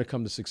 it's going to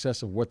come the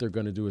success of what they're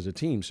going to do as a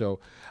team. So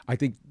I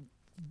think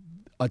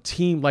a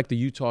team like the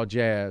Utah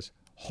Jazz,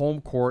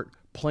 home court,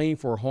 playing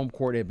for a home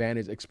court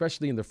advantage,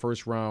 especially in the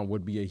first round,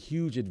 would be a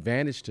huge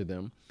advantage to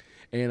them.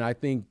 And I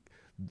think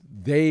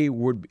they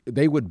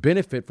would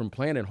benefit from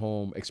playing at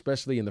home,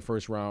 especially in the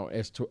first round,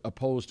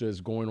 opposed to as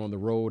going on the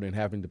road and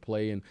having to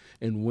play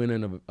and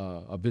winning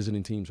a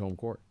visiting team's home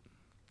court.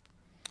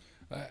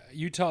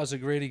 Utah is a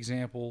great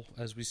example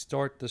as we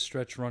start the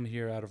stretch run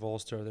here out of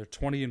All-Star. They're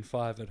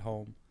 20-5 at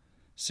home,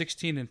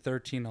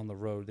 16-13 on the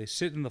road. They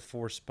sit in the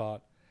 4th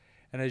spot.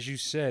 And as you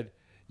said,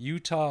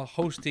 Utah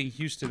hosting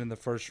Houston in the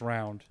first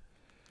round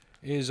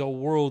is a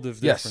world of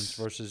difference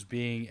versus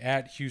being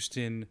at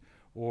Houston,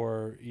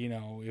 or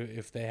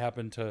if they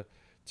happen to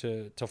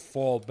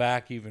fall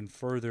back even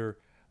further,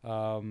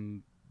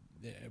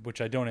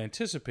 which I don't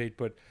anticipate.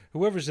 But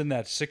whoever's in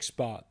that 6th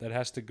spot that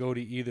has to go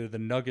to either the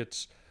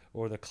Nuggets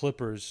or the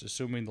Clippers,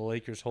 assuming the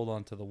Lakers hold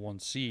on to the 1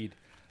 seed,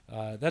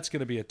 that's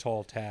going to be a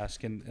tall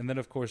task. And then,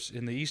 of course,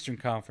 in the Eastern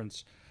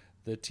Conference,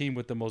 the team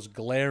with the most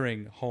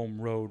glaring home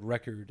road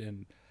record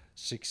and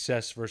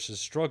success versus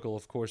struggle,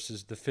 of course,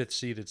 is the 5th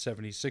seeded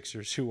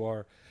 76ers, who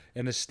are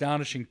an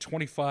astonishing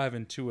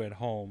 25-2 at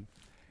home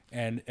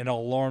and an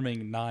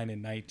alarming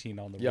 9-19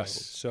 on the road.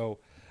 So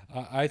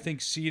I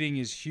think seeding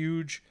is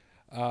huge.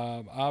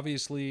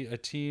 Obviously, a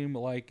team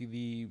like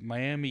the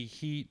Miami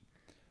Heat,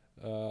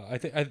 I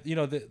think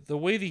the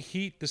way the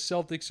Heat, the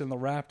Celtics, and the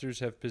Raptors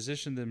have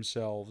positioned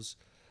themselves,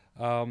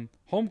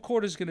 home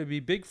court is going to be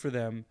big for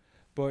them.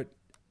 But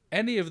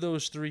any of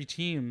those 3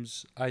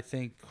 teams, I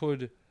think,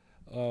 could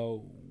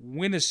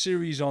win a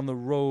series on the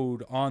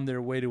road on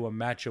their way to a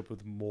matchup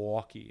with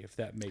Milwaukee, if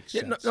that makes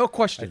sense. No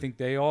question. I think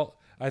they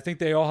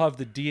all have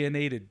the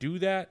DNA to do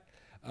that.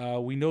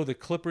 We know the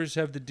Clippers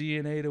have the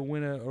DNA to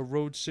win a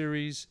road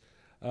series.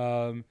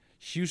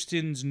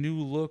 Houston's new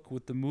look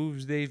with the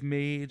moves they've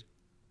made,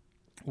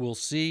 we'll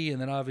see.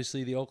 And then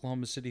obviously the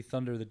Oklahoma City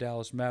Thunder, the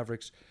Dallas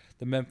Mavericks,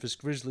 the Memphis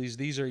Grizzlies.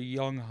 These are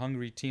young,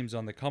 hungry teams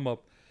on the come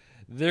up.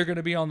 They're going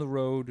to be on the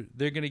road.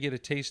 They're going to get a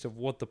taste of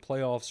what the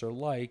playoffs are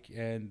like,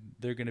 and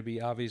they're going to be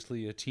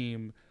obviously a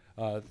teams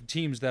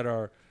that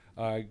are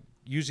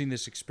using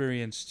this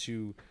experience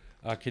to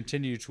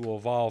continue to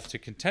evolve to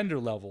contender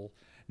level.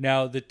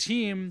 Now, the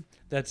team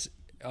that's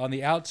on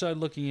the outside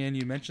looking in,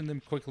 you mentioned them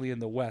quickly in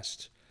the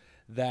West,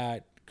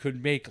 that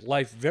could make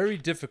life very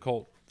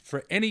difficult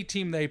for any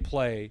team they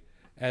play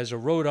as a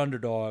road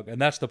underdog,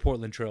 and that's the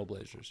Portland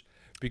Trailblazers.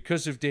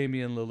 Because of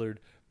Damian Lillard,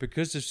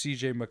 because of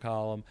C.J.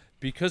 McCollum,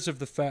 because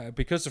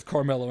of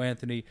Carmelo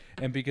Anthony,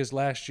 and because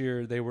last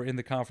year they were in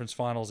the conference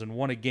finals and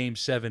won a Game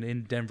 7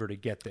 in Denver to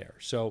get there.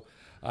 So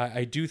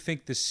I do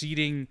think the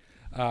seeding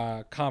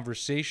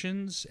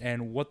conversations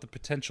and what the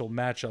potential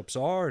matchups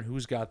are and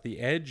who's got the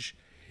edge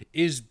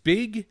is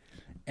big.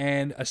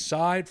 And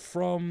aside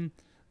from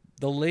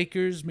the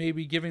Lakers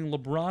maybe giving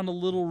LeBron a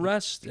little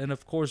rest, and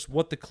of course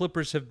what the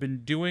Clippers have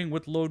been doing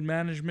with load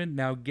management,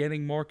 now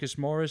getting Marcus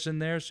Morris in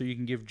there so you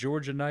can give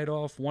George a night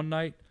off one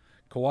night,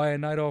 Kawhi a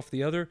night off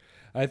the other,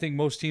 I think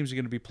most teams are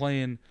going to be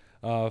playing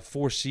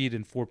 4 seed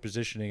and 4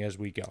 positioning as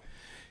we go.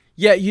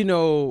 Yeah,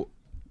 the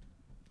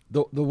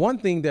one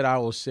thing that I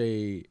will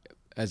say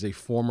as a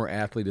former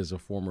athlete, as a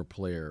former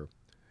player,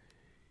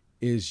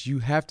 is you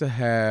have to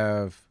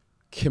have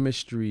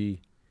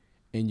chemistry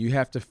and you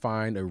have to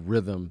find a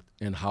rhythm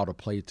in how to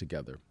play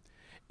together.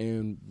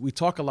 And we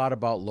talk a lot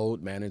about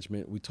load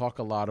management. We talk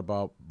a lot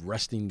about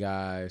resting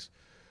guys.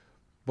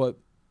 But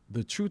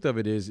the truth of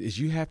it is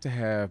you have to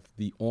have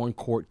the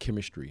on-court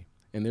chemistry.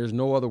 And there's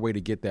no other way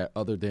to get that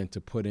other than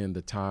to put in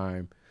the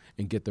time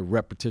and get the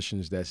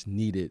repetitions that's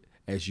needed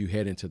as you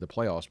head into the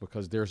playoffs,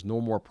 because there's no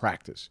more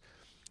practice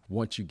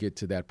once you get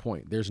to that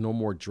point. There's no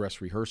more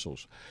dress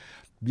rehearsals.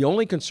 The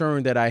only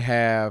concern that I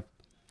have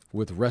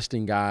with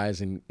resting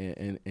guys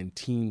and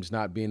teams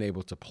not being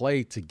able to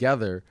play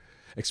together,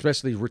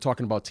 especially we're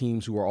talking about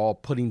teams who are all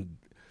putting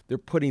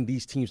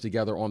these teams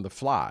together on the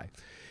fly,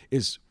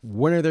 is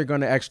when are they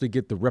going to actually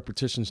get the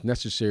repetitions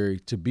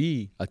necessary to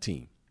be a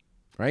team,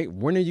 right?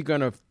 When are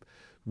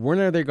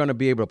they going to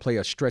be able to play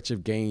a stretch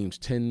of games,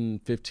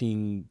 10,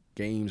 15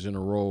 games in a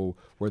row,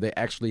 where they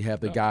actually have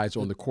the guys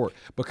on the court?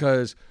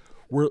 Because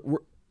we're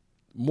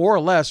more or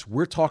less,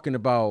 we're talking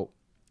about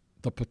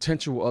the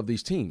potential of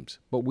these teams,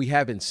 but we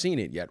haven't seen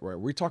it yet, right?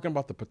 We're talking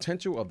about the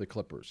potential of the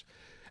Clippers.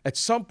 At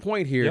some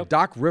point here,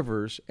 Doc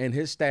Rivers and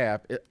his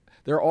staff,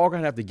 they're all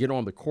going to have to get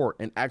on the court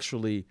and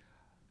actually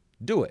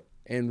do it.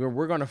 And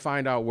we're going to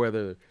find out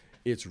whether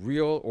it's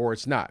real or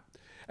it's not.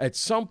 At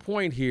some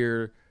point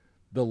here,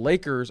 the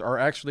Lakers are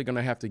actually going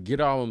to have to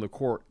get out on the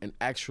court and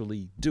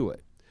actually do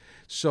it.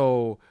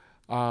 So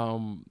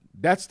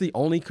that's the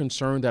only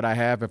concern that I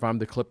have if I'm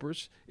the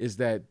Clippers, is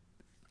that,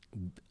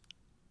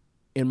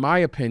 in my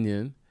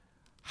opinion,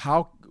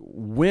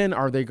 when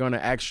are they going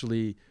to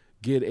actually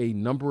get a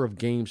number of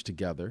games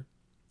together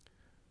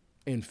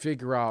and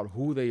figure out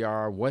who they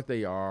are, what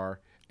they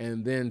are,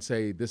 and then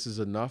say, this is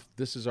enough,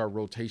 this is our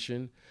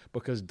rotation?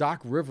 Because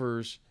Doc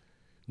Rivers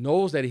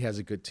knows that he has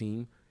a good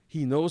team.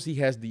 He knows he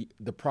has the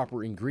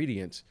proper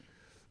ingredients.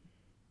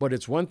 But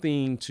it's one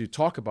thing to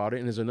talk about it,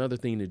 and it's another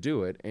thing to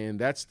do it. And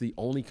that's the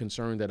only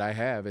concern that I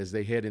have as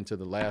they head into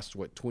the last,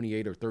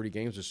 28 or 30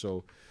 games or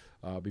so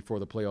before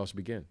the playoffs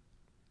begin.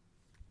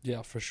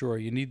 Yeah, for sure.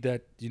 You need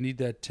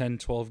that 10,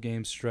 12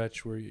 game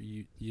stretch where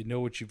you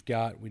know what you've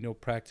got. We know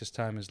practice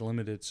time is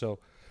limited, so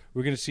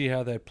we're going to see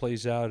how that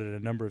plays out in a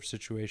number of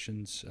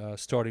situations,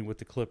 starting with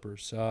the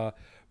Clippers.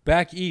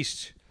 Back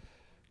east,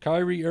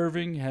 Kyrie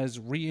Irving has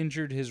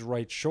re-injured his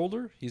right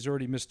shoulder. He's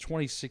already missed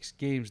 26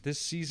 games this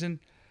season.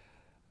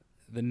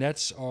 The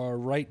Nets are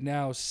right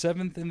now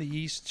 7th in the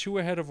East, 2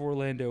 ahead of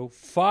Orlando,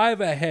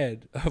 5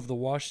 ahead of the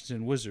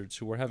Washington Wizards,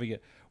 who are having a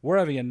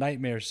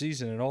nightmare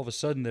season, and all of a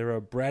sudden they're a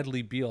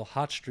Bradley Beal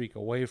hot streak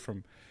away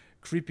from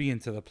creeping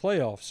into the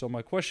playoffs. So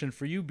my question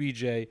for you,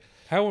 BJ,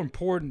 how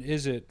important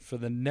is it for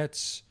the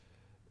Nets'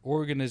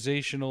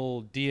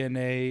 organizational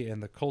DNA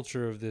and the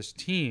culture of this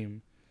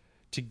team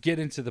to get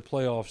into the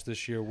playoffs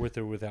this year with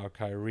or without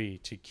Kyrie,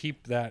 to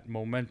keep that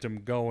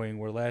momentum going,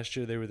 where last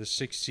year they were the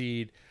 6th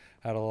seed,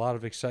 had a lot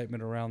of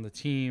excitement around the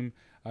team,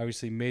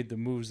 obviously made the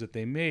moves that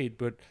they made.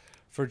 But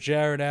for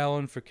Jared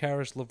Allen, for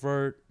Karis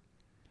LeVert,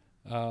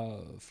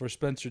 for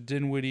Spencer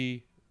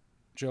Dinwiddie,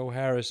 Joe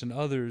Harris, and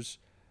others,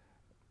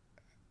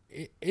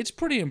 it's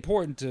pretty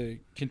important to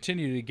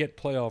continue to get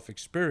playoff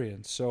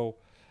experience. So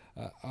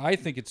I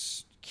think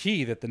it's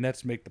key that the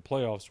Nets make the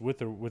playoffs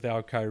with or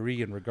without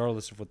Kyrie, and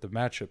regardless of what the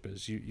matchup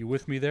is. You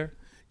with me there?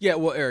 Yeah,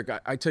 well, Eric,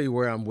 I tell you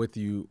where I'm with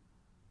you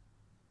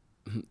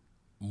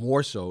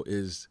more so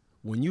is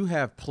when you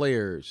have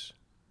players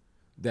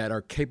that are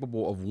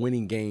capable of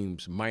winning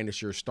games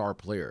minus your star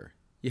player,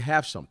 you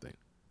have something.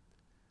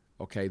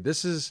 Okay,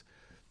 this is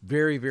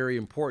very, very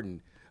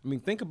important. I mean,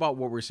 think about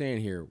what we're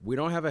saying here. We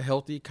don't have a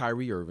healthy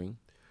Kyrie Irving.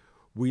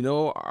 We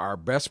know our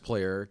best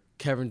player,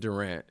 Kevin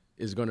Durant,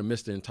 is going to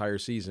miss the entire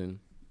season,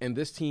 and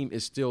this team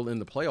is still in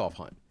the playoff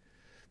hunt.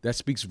 That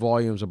speaks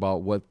volumes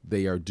about what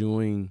they are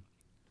doing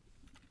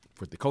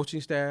for the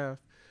coaching staff,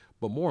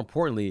 but more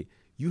importantly,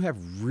 you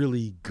have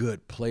really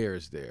good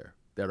players there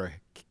that are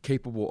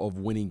capable of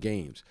winning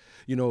games.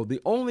 You know, the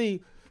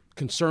only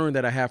concern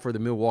that I have for the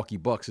Milwaukee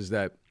Bucks is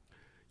that,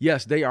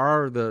 yes, they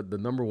are the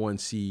number 1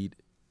 seed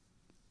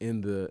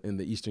in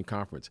the Eastern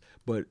Conference,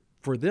 but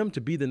for them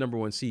to be the number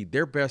 1 seed,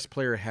 their best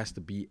player has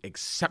to be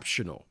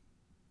exceptional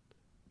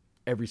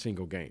every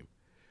single game.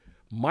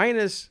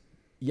 Minus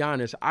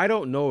Giannis, I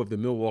don't know if the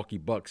Milwaukee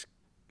Bucks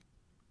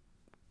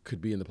could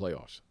be in the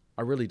playoffs.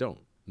 I really don't.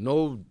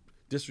 No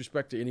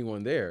disrespect to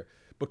anyone there,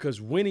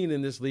 because winning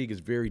in this league is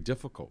very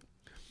difficult.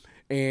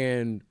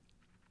 And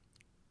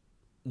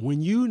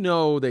when you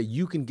know that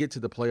you can get to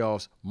the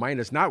playoffs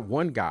minus not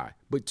one guy,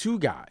 but 2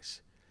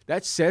 guys,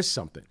 that says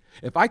something.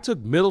 If I took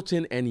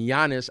Middleton and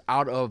Giannis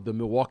out of the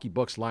Milwaukee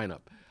Bucks lineup,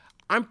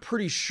 I'm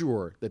pretty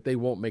sure that they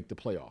won't make the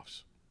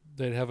playoffs.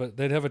 They'd have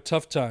a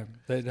tough time.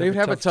 They'd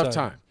have a tough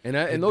time.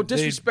 And no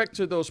disrespect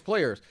to those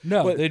players.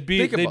 No, but they'd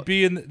be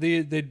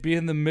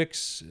in the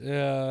mix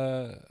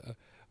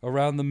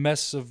around the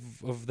mess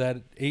of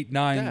that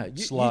 8-9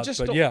 slot.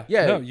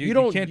 You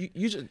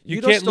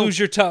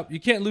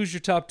can't lose your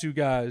top 2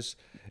 guys.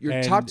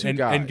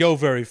 And go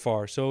very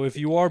far. So if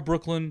you are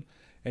Brooklyn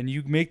and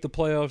you make the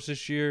playoffs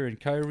this year, and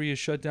Kyrie is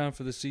shut down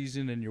for the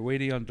season, and you're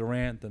waiting on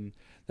Durant, then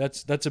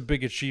that's a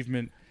big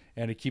achievement.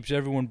 And it keeps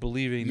everyone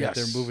believing that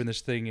they're moving this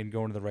thing and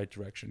going in the right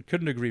direction.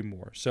 Couldn't agree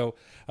more. So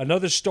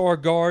another star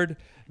guard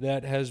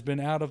that has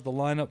been out of the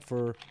lineup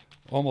for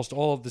almost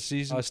all of the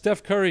season.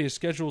 Steph Curry is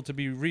scheduled to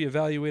be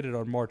reevaluated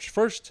on March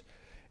 1st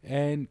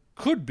and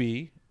could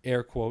be,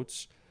 air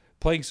quotes,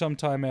 playing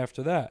sometime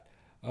after that.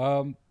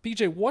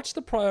 BJ, what's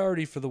the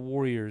priority for the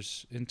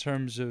Warriors in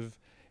terms of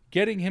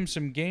getting him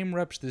some game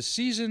reps this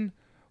season,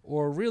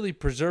 or really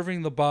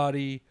preserving the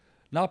body,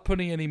 not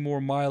putting any more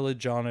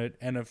mileage on it,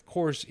 and, of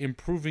course,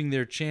 improving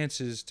their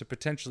chances to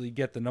potentially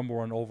get the number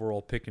 1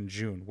 overall pick in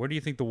June? Where do you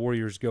think the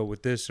Warriors go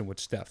with this and with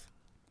Steph?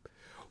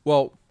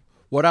 Well,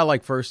 what I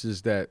like first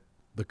is that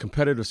the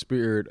competitive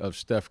spirit of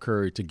Steph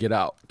Curry to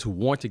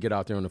want to get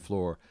out there on the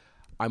floor,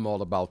 I'm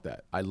all about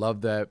that. I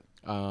love that.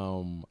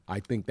 I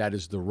think that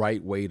is the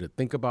right way to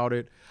think about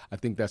it. I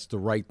think that's the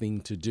right thing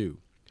to do.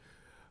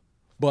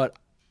 But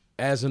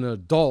as an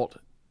adult,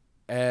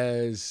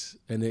 as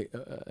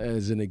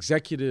an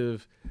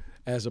executive,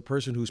 as a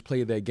person who's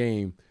played that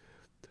game,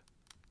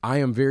 I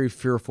am very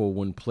fearful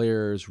when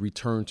players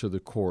return to the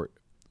court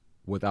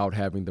without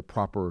having the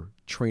proper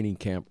training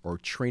camp or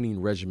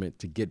training regimen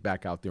to get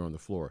back out there on the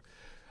floor.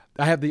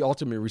 I have the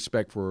ultimate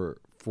respect for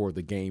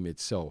the game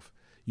itself.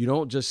 You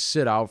don't just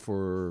sit out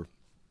for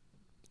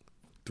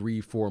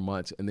 3-4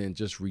 months and then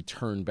just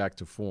return back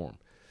to form.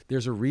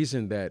 There's a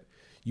reason that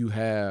you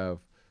have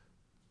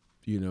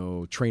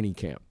training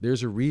camp.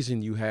 There's a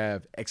reason you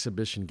have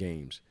exhibition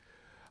games.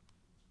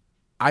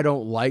 I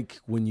don't like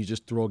when you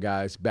just throw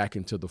guys back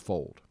into the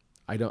fold.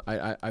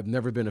 I've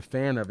never been a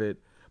fan of it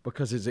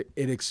because it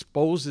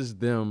exposes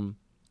them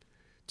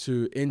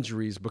to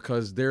injuries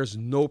because there's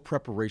no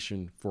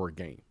preparation for a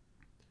game,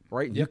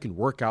 right? Yep. You can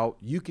work out.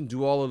 You can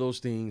do all of those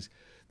things.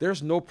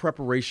 There's no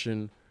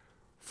preparation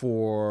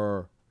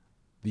for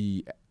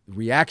the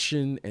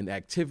reaction and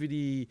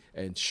activity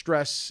and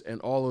stress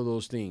and all of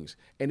those things.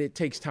 And it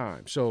takes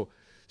time. So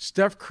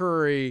Steph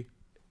Curry,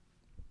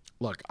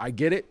 look, I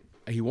get it.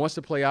 He wants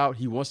to play out.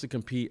 He wants to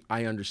compete.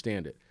 I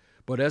understand it.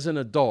 But as an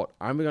adult,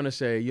 I'm going to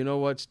say, you know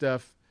what,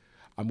 Steph,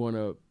 I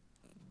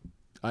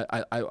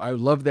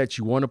love that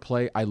you want to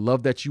play. I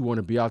love that you want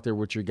to be out there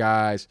with your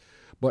guys.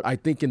 But I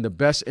think in the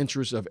best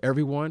interest of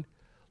everyone,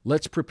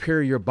 let's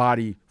prepare your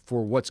body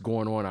for what's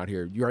going on out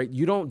here. You're right.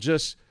 You don't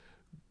just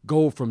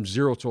go from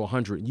 0 to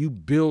 100. You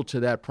build to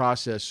that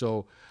process.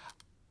 So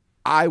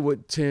I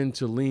would tend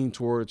to lean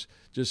towards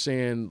just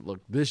saying, look,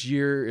 this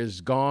year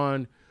is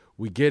gone.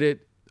 We get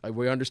it.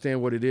 We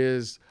understand what it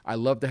is. I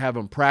love to have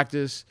him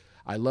practice.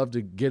 I love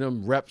to get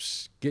him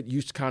reps, get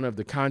used to kind of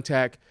the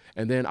contact.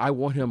 And then I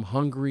want him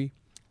hungry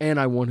and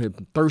I want him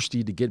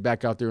thirsty to get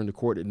back out there in the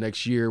court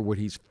next year where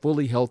he's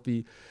fully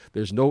healthy.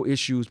 There's no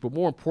issues. But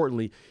more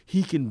importantly,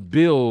 he can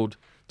build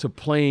to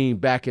playing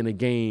back in a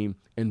game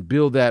and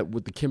build that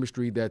with the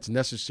chemistry that's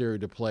necessary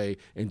to play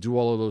and do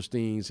all of those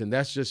things. And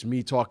that's just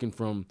me talking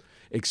from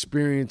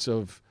experience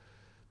of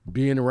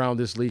being around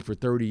this league for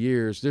 30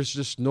 years. There's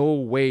just no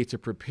way to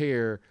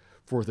prepare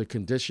for the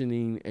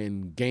conditioning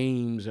and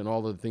games and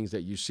all of the things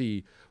that you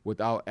see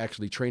without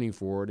actually training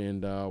for it.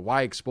 And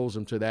why expose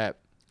them to that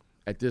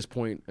at this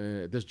point,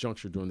 at this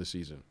juncture during the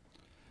season?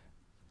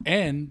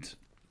 And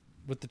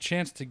with the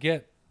chance to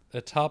get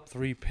a top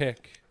 3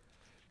 pick,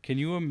 can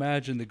you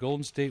imagine the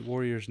Golden State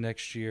Warriors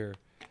next year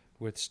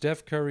with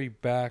Steph Curry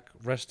back,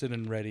 rested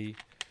and ready,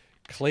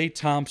 Klay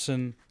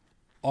Thompson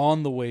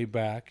on the way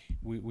back?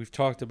 We've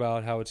talked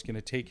about how it's going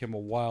to take him a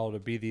while to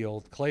be the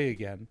old Klay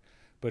again,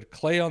 but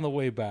Klay on the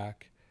way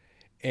back,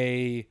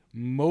 a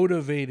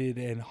motivated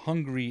and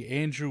hungry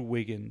Andrew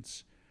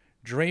Wiggins,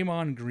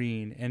 Draymond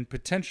Green, and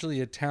potentially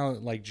a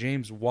talent like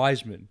James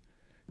Wiseman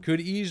could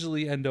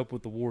easily end up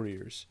with the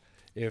Warriors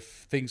if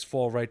things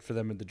fall right for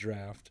them in the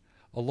draft,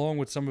 along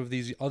with some of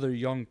these other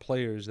young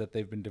players that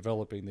they've been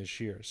developing this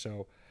year.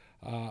 So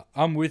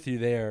I'm with you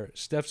there.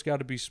 Steph's got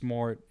to be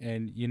smart,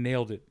 and you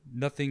nailed it.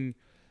 Nothing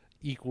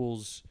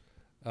equals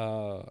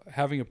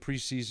having a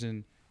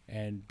preseason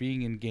and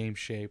being in game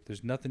shape.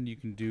 There's nothing you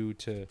can do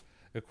to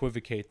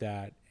equivocate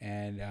that,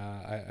 and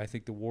I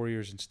think the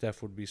Warriors and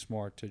Steph would be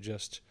smart to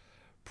just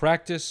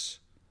practice,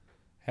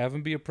 have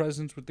him be a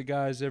presence with the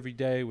guys every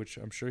day, which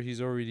I'm sure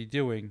he's already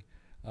doing,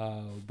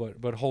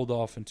 but hold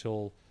off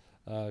until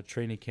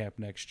training camp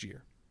next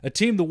year. A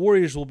team the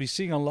Warriors will be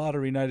seeing on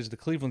lottery night is the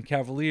Cleveland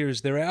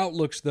Cavaliers. Their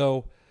outlooks,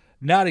 though,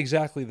 not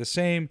exactly the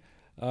same.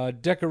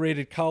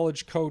 Decorated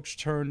college coach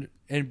turned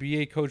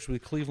NBA coach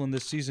with Cleveland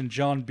this season,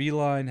 John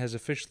Beilein, has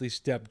officially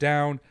stepped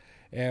down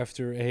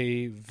after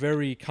a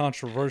very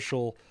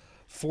controversial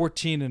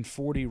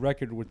 14-40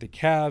 record with the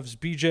Cavs.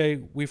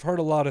 BJ, we've heard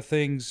a lot of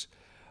things.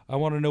 I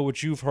want to know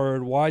what you've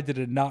heard. Why did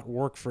it not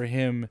work for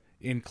him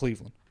in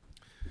Cleveland?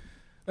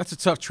 That's a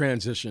tough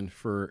transition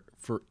for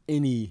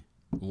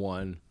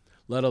anyone,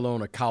 let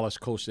alone a college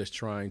coach that's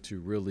trying to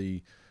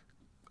really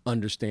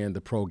understand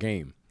the pro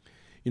game.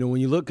 You know,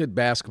 when you look at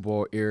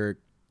basketball, Eric,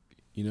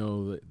 you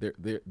know,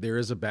 there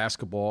is a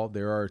basketball.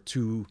 There are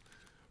 2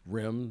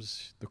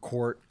 rims, the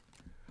court,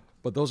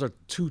 but those are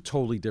 2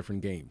 totally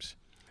different games.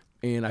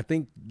 And I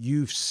think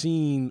you've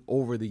seen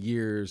over the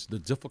years the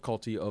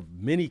difficulty of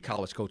many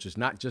college coaches,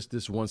 not just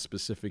this one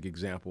specific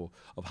example,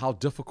 of how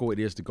difficult it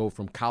is to go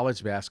from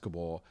college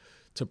basketball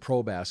to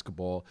pro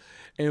basketball.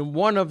 And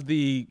one of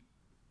the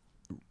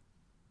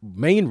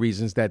main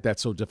reasons that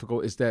that's so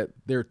difficult is that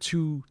they're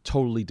 2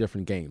 totally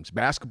different games.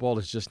 Basketball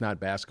is just not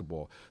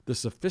basketball. The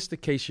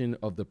sophistication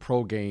of the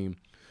pro game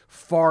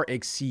far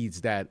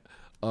exceeds that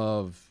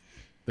of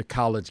the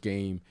college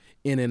game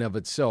in and of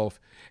itself.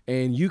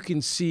 And you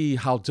can see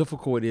how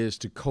difficult it is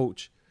to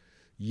coach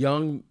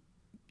young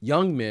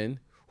men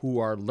who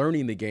are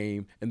learning the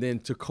game and then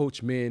to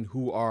coach men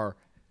who are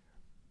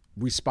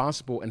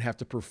responsible and have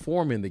to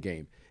perform in the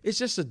game. It's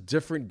just a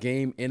different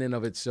game in and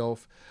of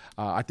itself.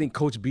 I think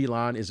Coach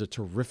Beilein is a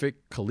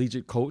terrific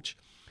collegiate coach,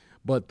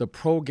 but the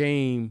pro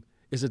game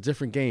is a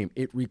different game.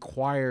 It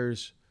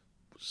requires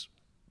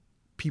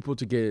people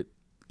to get,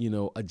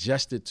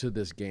 adjusted to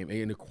this game.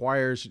 It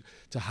requires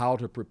to how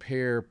to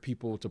prepare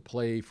people to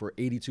play for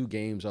 82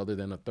 games other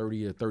than a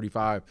 30 or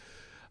 35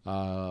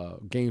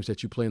 games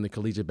that you play in the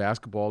collegiate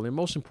basketball. And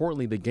most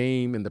importantly, the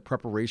game and the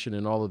preparation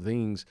and all the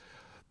things,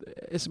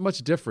 it's much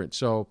different.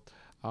 So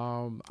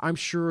I'm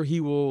sure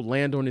he will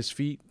land on his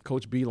feet,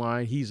 Coach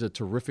Beilein. He's a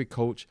terrific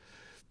coach.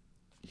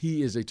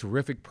 He is a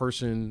terrific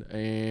person,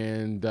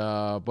 and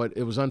but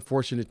it was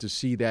unfortunate to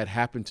see that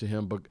happen to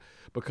him. But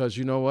because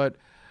you know what,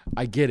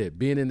 I get it.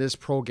 Being in this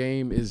pro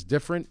game is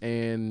different,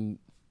 and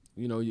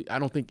I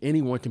don't think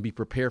anyone can be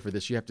prepared for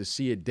this. You have to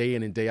see it day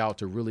in and day out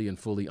to really and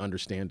fully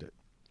understand it.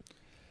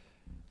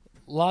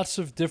 Lots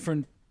of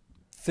different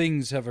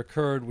things have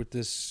occurred with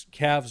this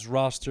Cavs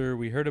roster.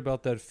 We heard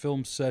about that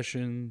film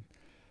session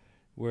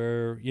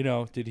where,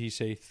 did he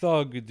say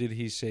thug? Did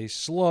he say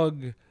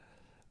slug?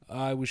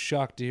 I was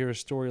shocked to hear a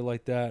story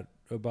like that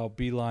about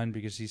Beilein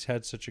because he's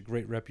had such a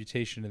great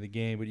reputation in the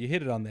game. But you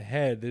hit it on the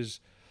head. There's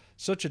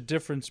such a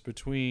difference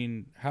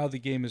between how the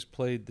game is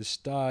played, the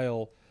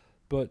style.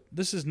 But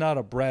this is not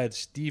a Brad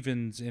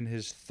Stevens in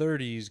his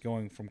 30s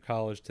going from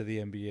college to the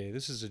NBA.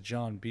 This is a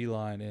John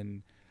Beilein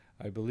in,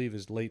 I believe,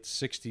 his late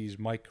 60s.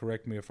 Mike,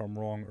 correct me if I'm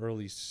wrong,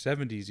 early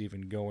 70s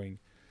even going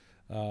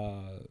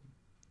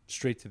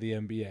straight to the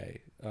NBA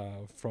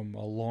from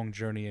a long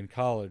journey in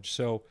college.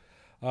 So,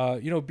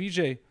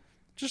 BJ,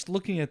 just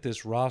looking at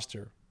this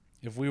roster,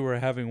 if we were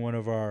having one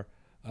of our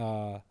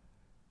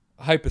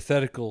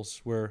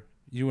hypotheticals where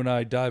you and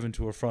I dive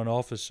into a front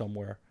office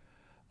somewhere,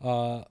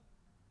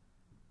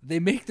 they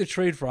make the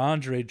trade for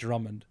Andre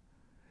Drummond.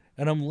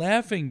 And I'm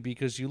laughing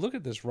because you look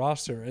at this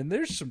roster and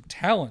there's some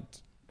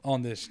talent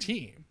on this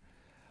team.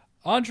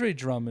 Andre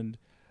Drummond,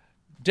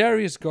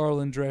 Darius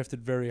Garland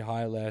drafted very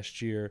high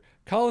last year.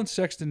 Colin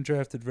Sexton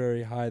drafted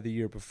very high the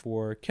year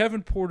before.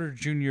 Kevin Porter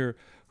Jr.,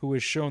 who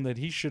has shown that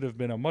he should have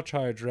been a much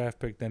higher draft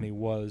pick than he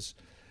was.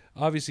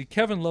 Obviously,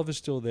 Kevin Love is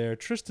still there.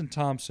 Tristan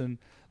Thompson,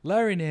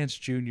 Larry Nance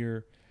Jr.,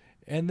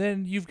 and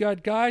then you've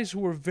got guys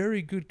who are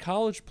very good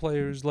college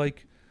players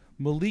like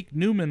Malik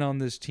Newman on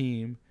this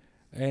team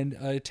and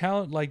a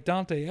talent like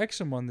Dante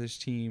Exum on this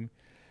team.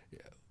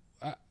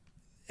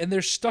 And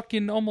they're stuck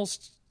in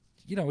almost,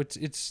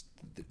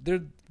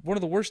 they're one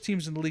of the worst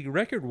teams in the league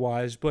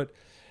record-wise, but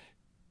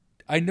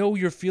I know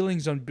your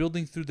feelings on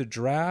building through the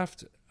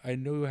draft. I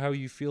know how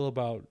you feel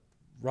about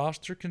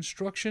roster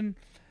construction.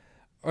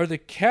 Are the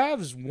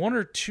Cavs one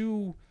or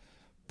two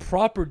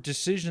proper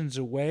decisions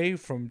away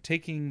from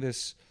taking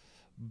this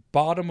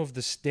bottom of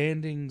the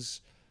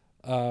standings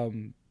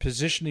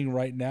positioning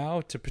right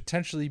now to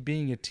potentially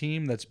being a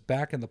team that's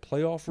back in the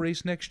playoff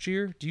race next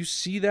year? Do you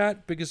see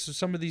that because of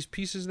some of these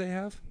pieces they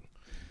have?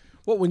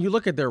 Well, when you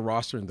look at their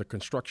roster and the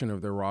construction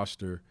of their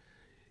roster,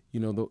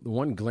 the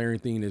one glaring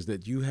thing is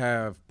that you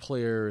have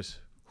players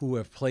who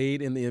have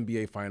played in the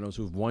NBA Finals,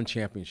 who've won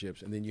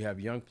championships, and then you have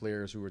young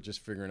players who are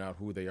just figuring out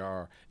who they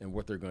are and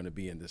what they're going to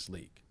be in this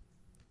league.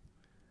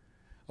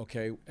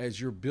 Okay, as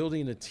you're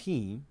building a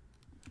team,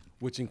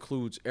 which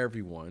includes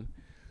everyone,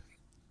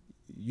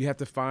 you have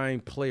to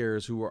find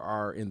players who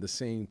are in the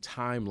same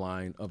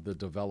timeline of the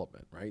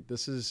development, right?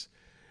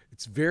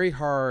 It's very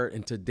hard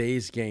in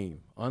today's game,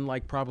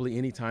 unlike probably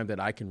any time that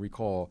I can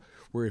recall,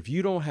 where if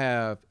you don't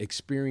have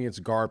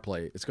experienced guard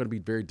play, it's going to be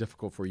very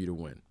difficult for you to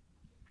win.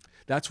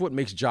 That's what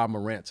makes Ja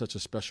Morant such a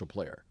special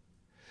player.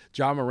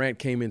 Ja Morant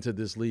came into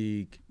this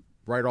league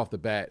right off the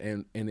bat,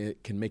 and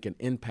it can make an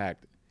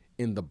impact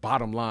in the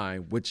bottom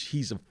line, which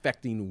he's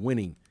affecting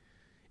winning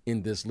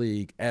in this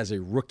league as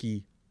a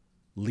rookie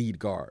lead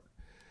guard.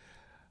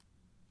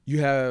 You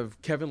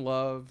have Kevin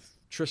Love,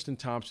 Tristan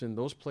Thompson.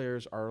 Those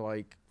players are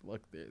like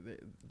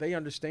they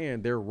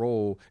understand their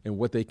role and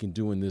what they can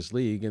do in this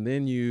league. And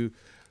then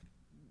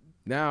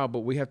but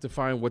we have to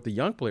find what the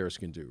young players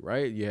can do,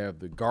 right? You have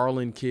the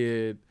Garland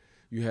kid.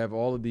 You have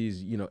all of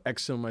these,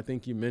 Exum, I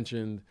think you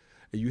mentioned.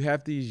 You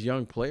have these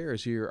young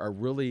players here are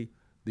really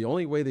the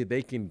only way that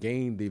they can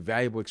gain the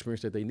valuable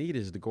experience that they need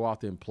is to go out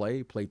there and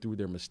play through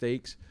their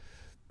mistakes,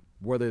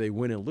 whether they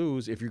win and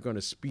lose, if you're going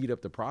to speed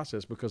up the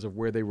process because of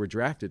where they were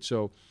drafted.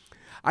 So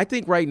I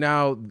think right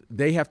now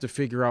they have to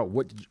figure out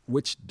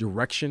which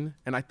direction,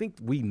 and I think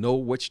we know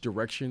which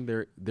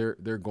direction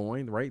they're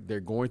going, right? They're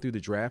going through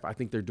the draft. I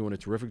think they're doing a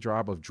terrific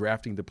job of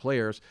drafting the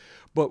players.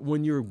 But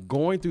when you're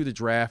going through the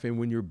draft and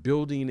when you're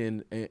building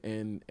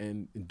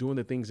and doing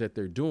the things that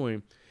they're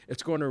doing,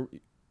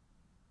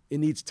 it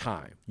needs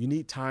time. You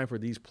need time for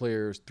these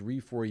players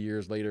 3-4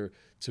 years later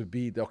to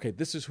be, okay,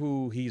 this is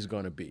who he's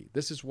going to be.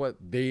 This is what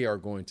they are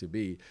going to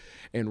be.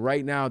 And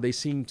right now they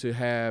seem to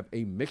have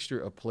a mixture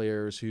of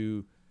players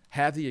who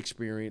have the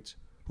experience,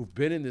 who've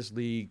been in this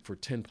league for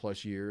 10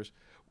 plus years.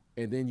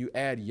 And then you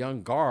add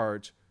young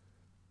guards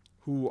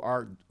who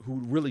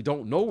really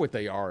don't know what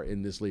they are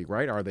in this league,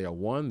 right? Are they a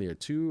 1, they're a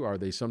 2? Are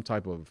they some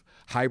type of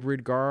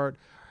hybrid guard?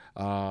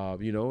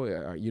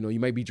 You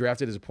might be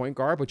drafted as a point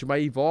guard, but you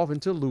might evolve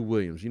into Lou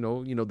Williams.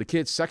 The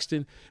kid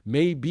Sexton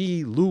may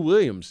be Lou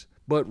Williams,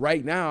 but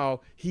right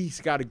now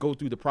he's got to go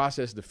through the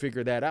process to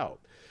figure that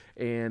out.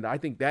 And I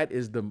think that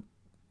is the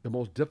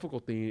most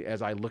difficult thing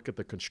as I look at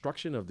the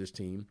construction of this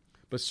team.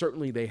 But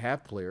certainly they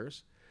have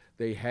players,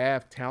 they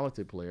have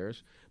talented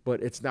players,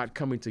 but it's not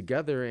coming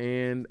together,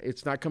 and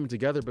it's not coming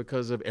together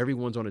because of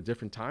everyone's on a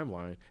different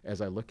timeline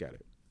as I look at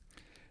it.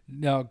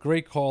 Now,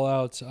 great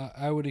call-outs.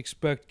 I would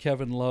expect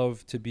Kevin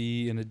Love to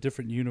be in a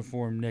different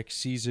uniform next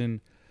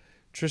season.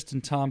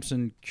 Tristan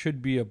Thompson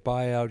could be a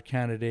buyout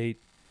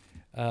candidate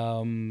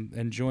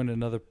and join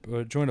a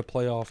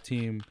playoff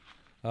team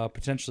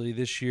potentially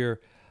this year.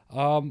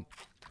 I'm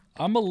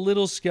a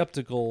little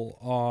skeptical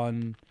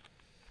on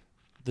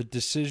the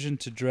decision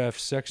to draft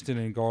Sexton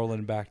and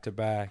Garland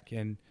back-to-back.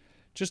 And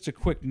just a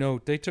quick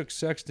note, they took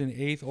Sexton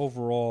 8th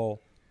overall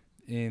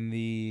in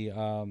the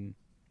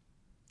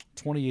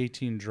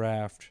 2018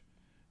 draft,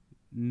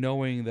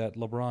 knowing that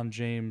LeBron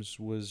James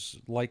was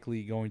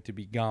likely going to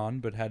be gone,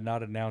 but had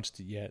not announced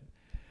it yet.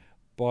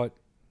 But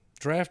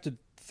drafted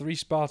 3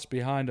 spots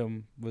behind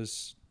him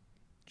was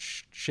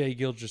Shai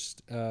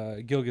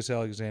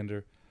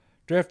Gilgeous-Alexander.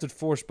 Drafted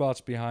 4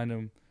 spots behind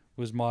him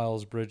was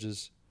Miles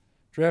Bridges.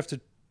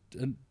 Drafted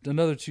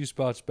another 2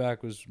 spots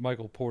back was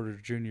Michael Porter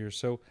Jr.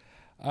 So,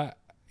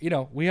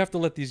 we have to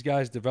let these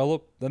guys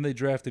develop. Then they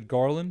drafted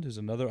Garland, who's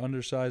another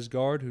undersized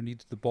guard who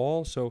needs the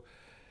ball. So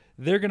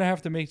they're going to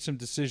have to make some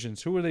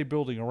decisions. Who are they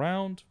building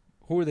around?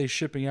 Who are they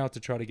shipping out to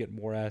try to get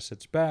more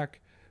assets back?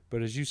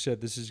 But as you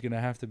said, this is going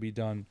to have to be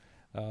done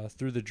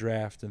through the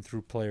draft and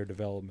through player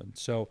development.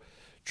 So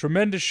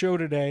tremendous show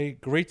today.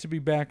 Great to be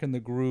back in the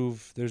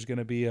groove. There's going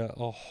to be a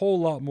whole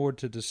lot more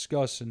to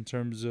discuss in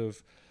terms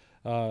of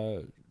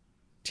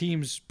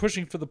teams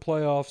pushing for the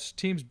playoffs,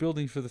 teams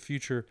building for the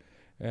future,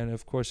 and,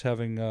 of course,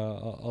 having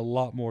a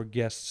lot more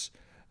guests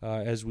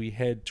as we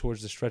head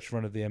towards the stretch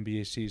run of the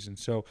NBA season.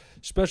 So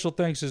special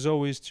thanks, as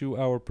always, to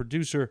our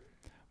producer,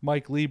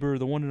 Mike Lieber,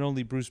 the one and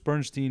only Bruce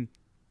Bernstein,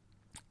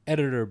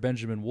 editor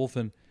Benjamin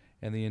Wolfen,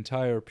 and the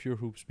entire Pure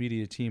Hoops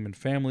Media team and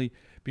family.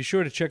 Be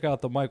sure to check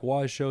out the Mike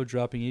Wise Show,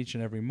 dropping each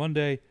and every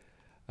Monday.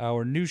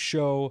 Our new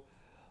show,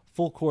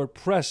 Full Court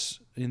Press,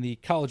 in the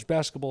college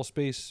basketball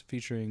space,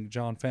 featuring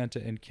John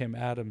Fanta and Kim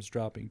Adams,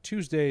 dropping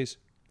Tuesdays.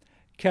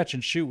 Catch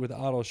and Shoot with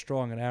Otto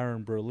Strong and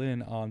Aaron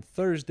Berlin on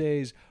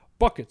Thursdays.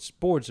 Buckets,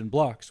 Boards, and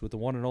Blocks with the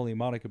one and only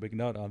Monica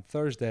McNutt on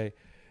Thursday.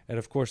 And,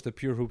 of course, the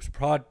Pure Hoops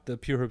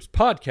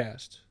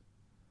podcast.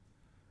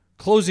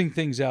 Closing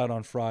things out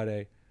on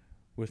Friday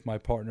with my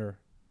partner,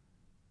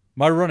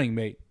 my running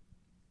mate,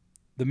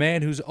 the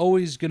man who's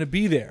always going to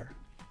be there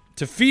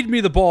to feed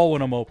me the ball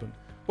when I'm open.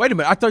 Wait a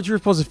minute. I thought you were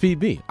supposed to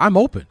feed me. I'm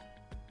open.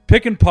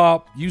 Pick and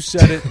pop. You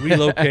said it.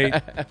 Relocate.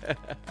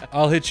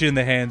 I'll hit you in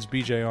the hands,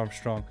 BJ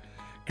Armstrong.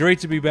 Great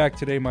to be back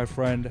today, my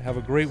friend. Have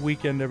a great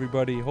weekend,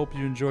 everybody. Hope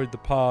you enjoyed the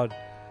pod.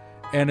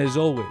 And as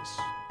always,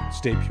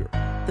 stay pure.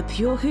 The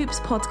Pure Hoops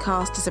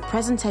podcast is a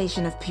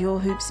presentation of Pure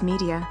Hoops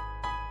Media.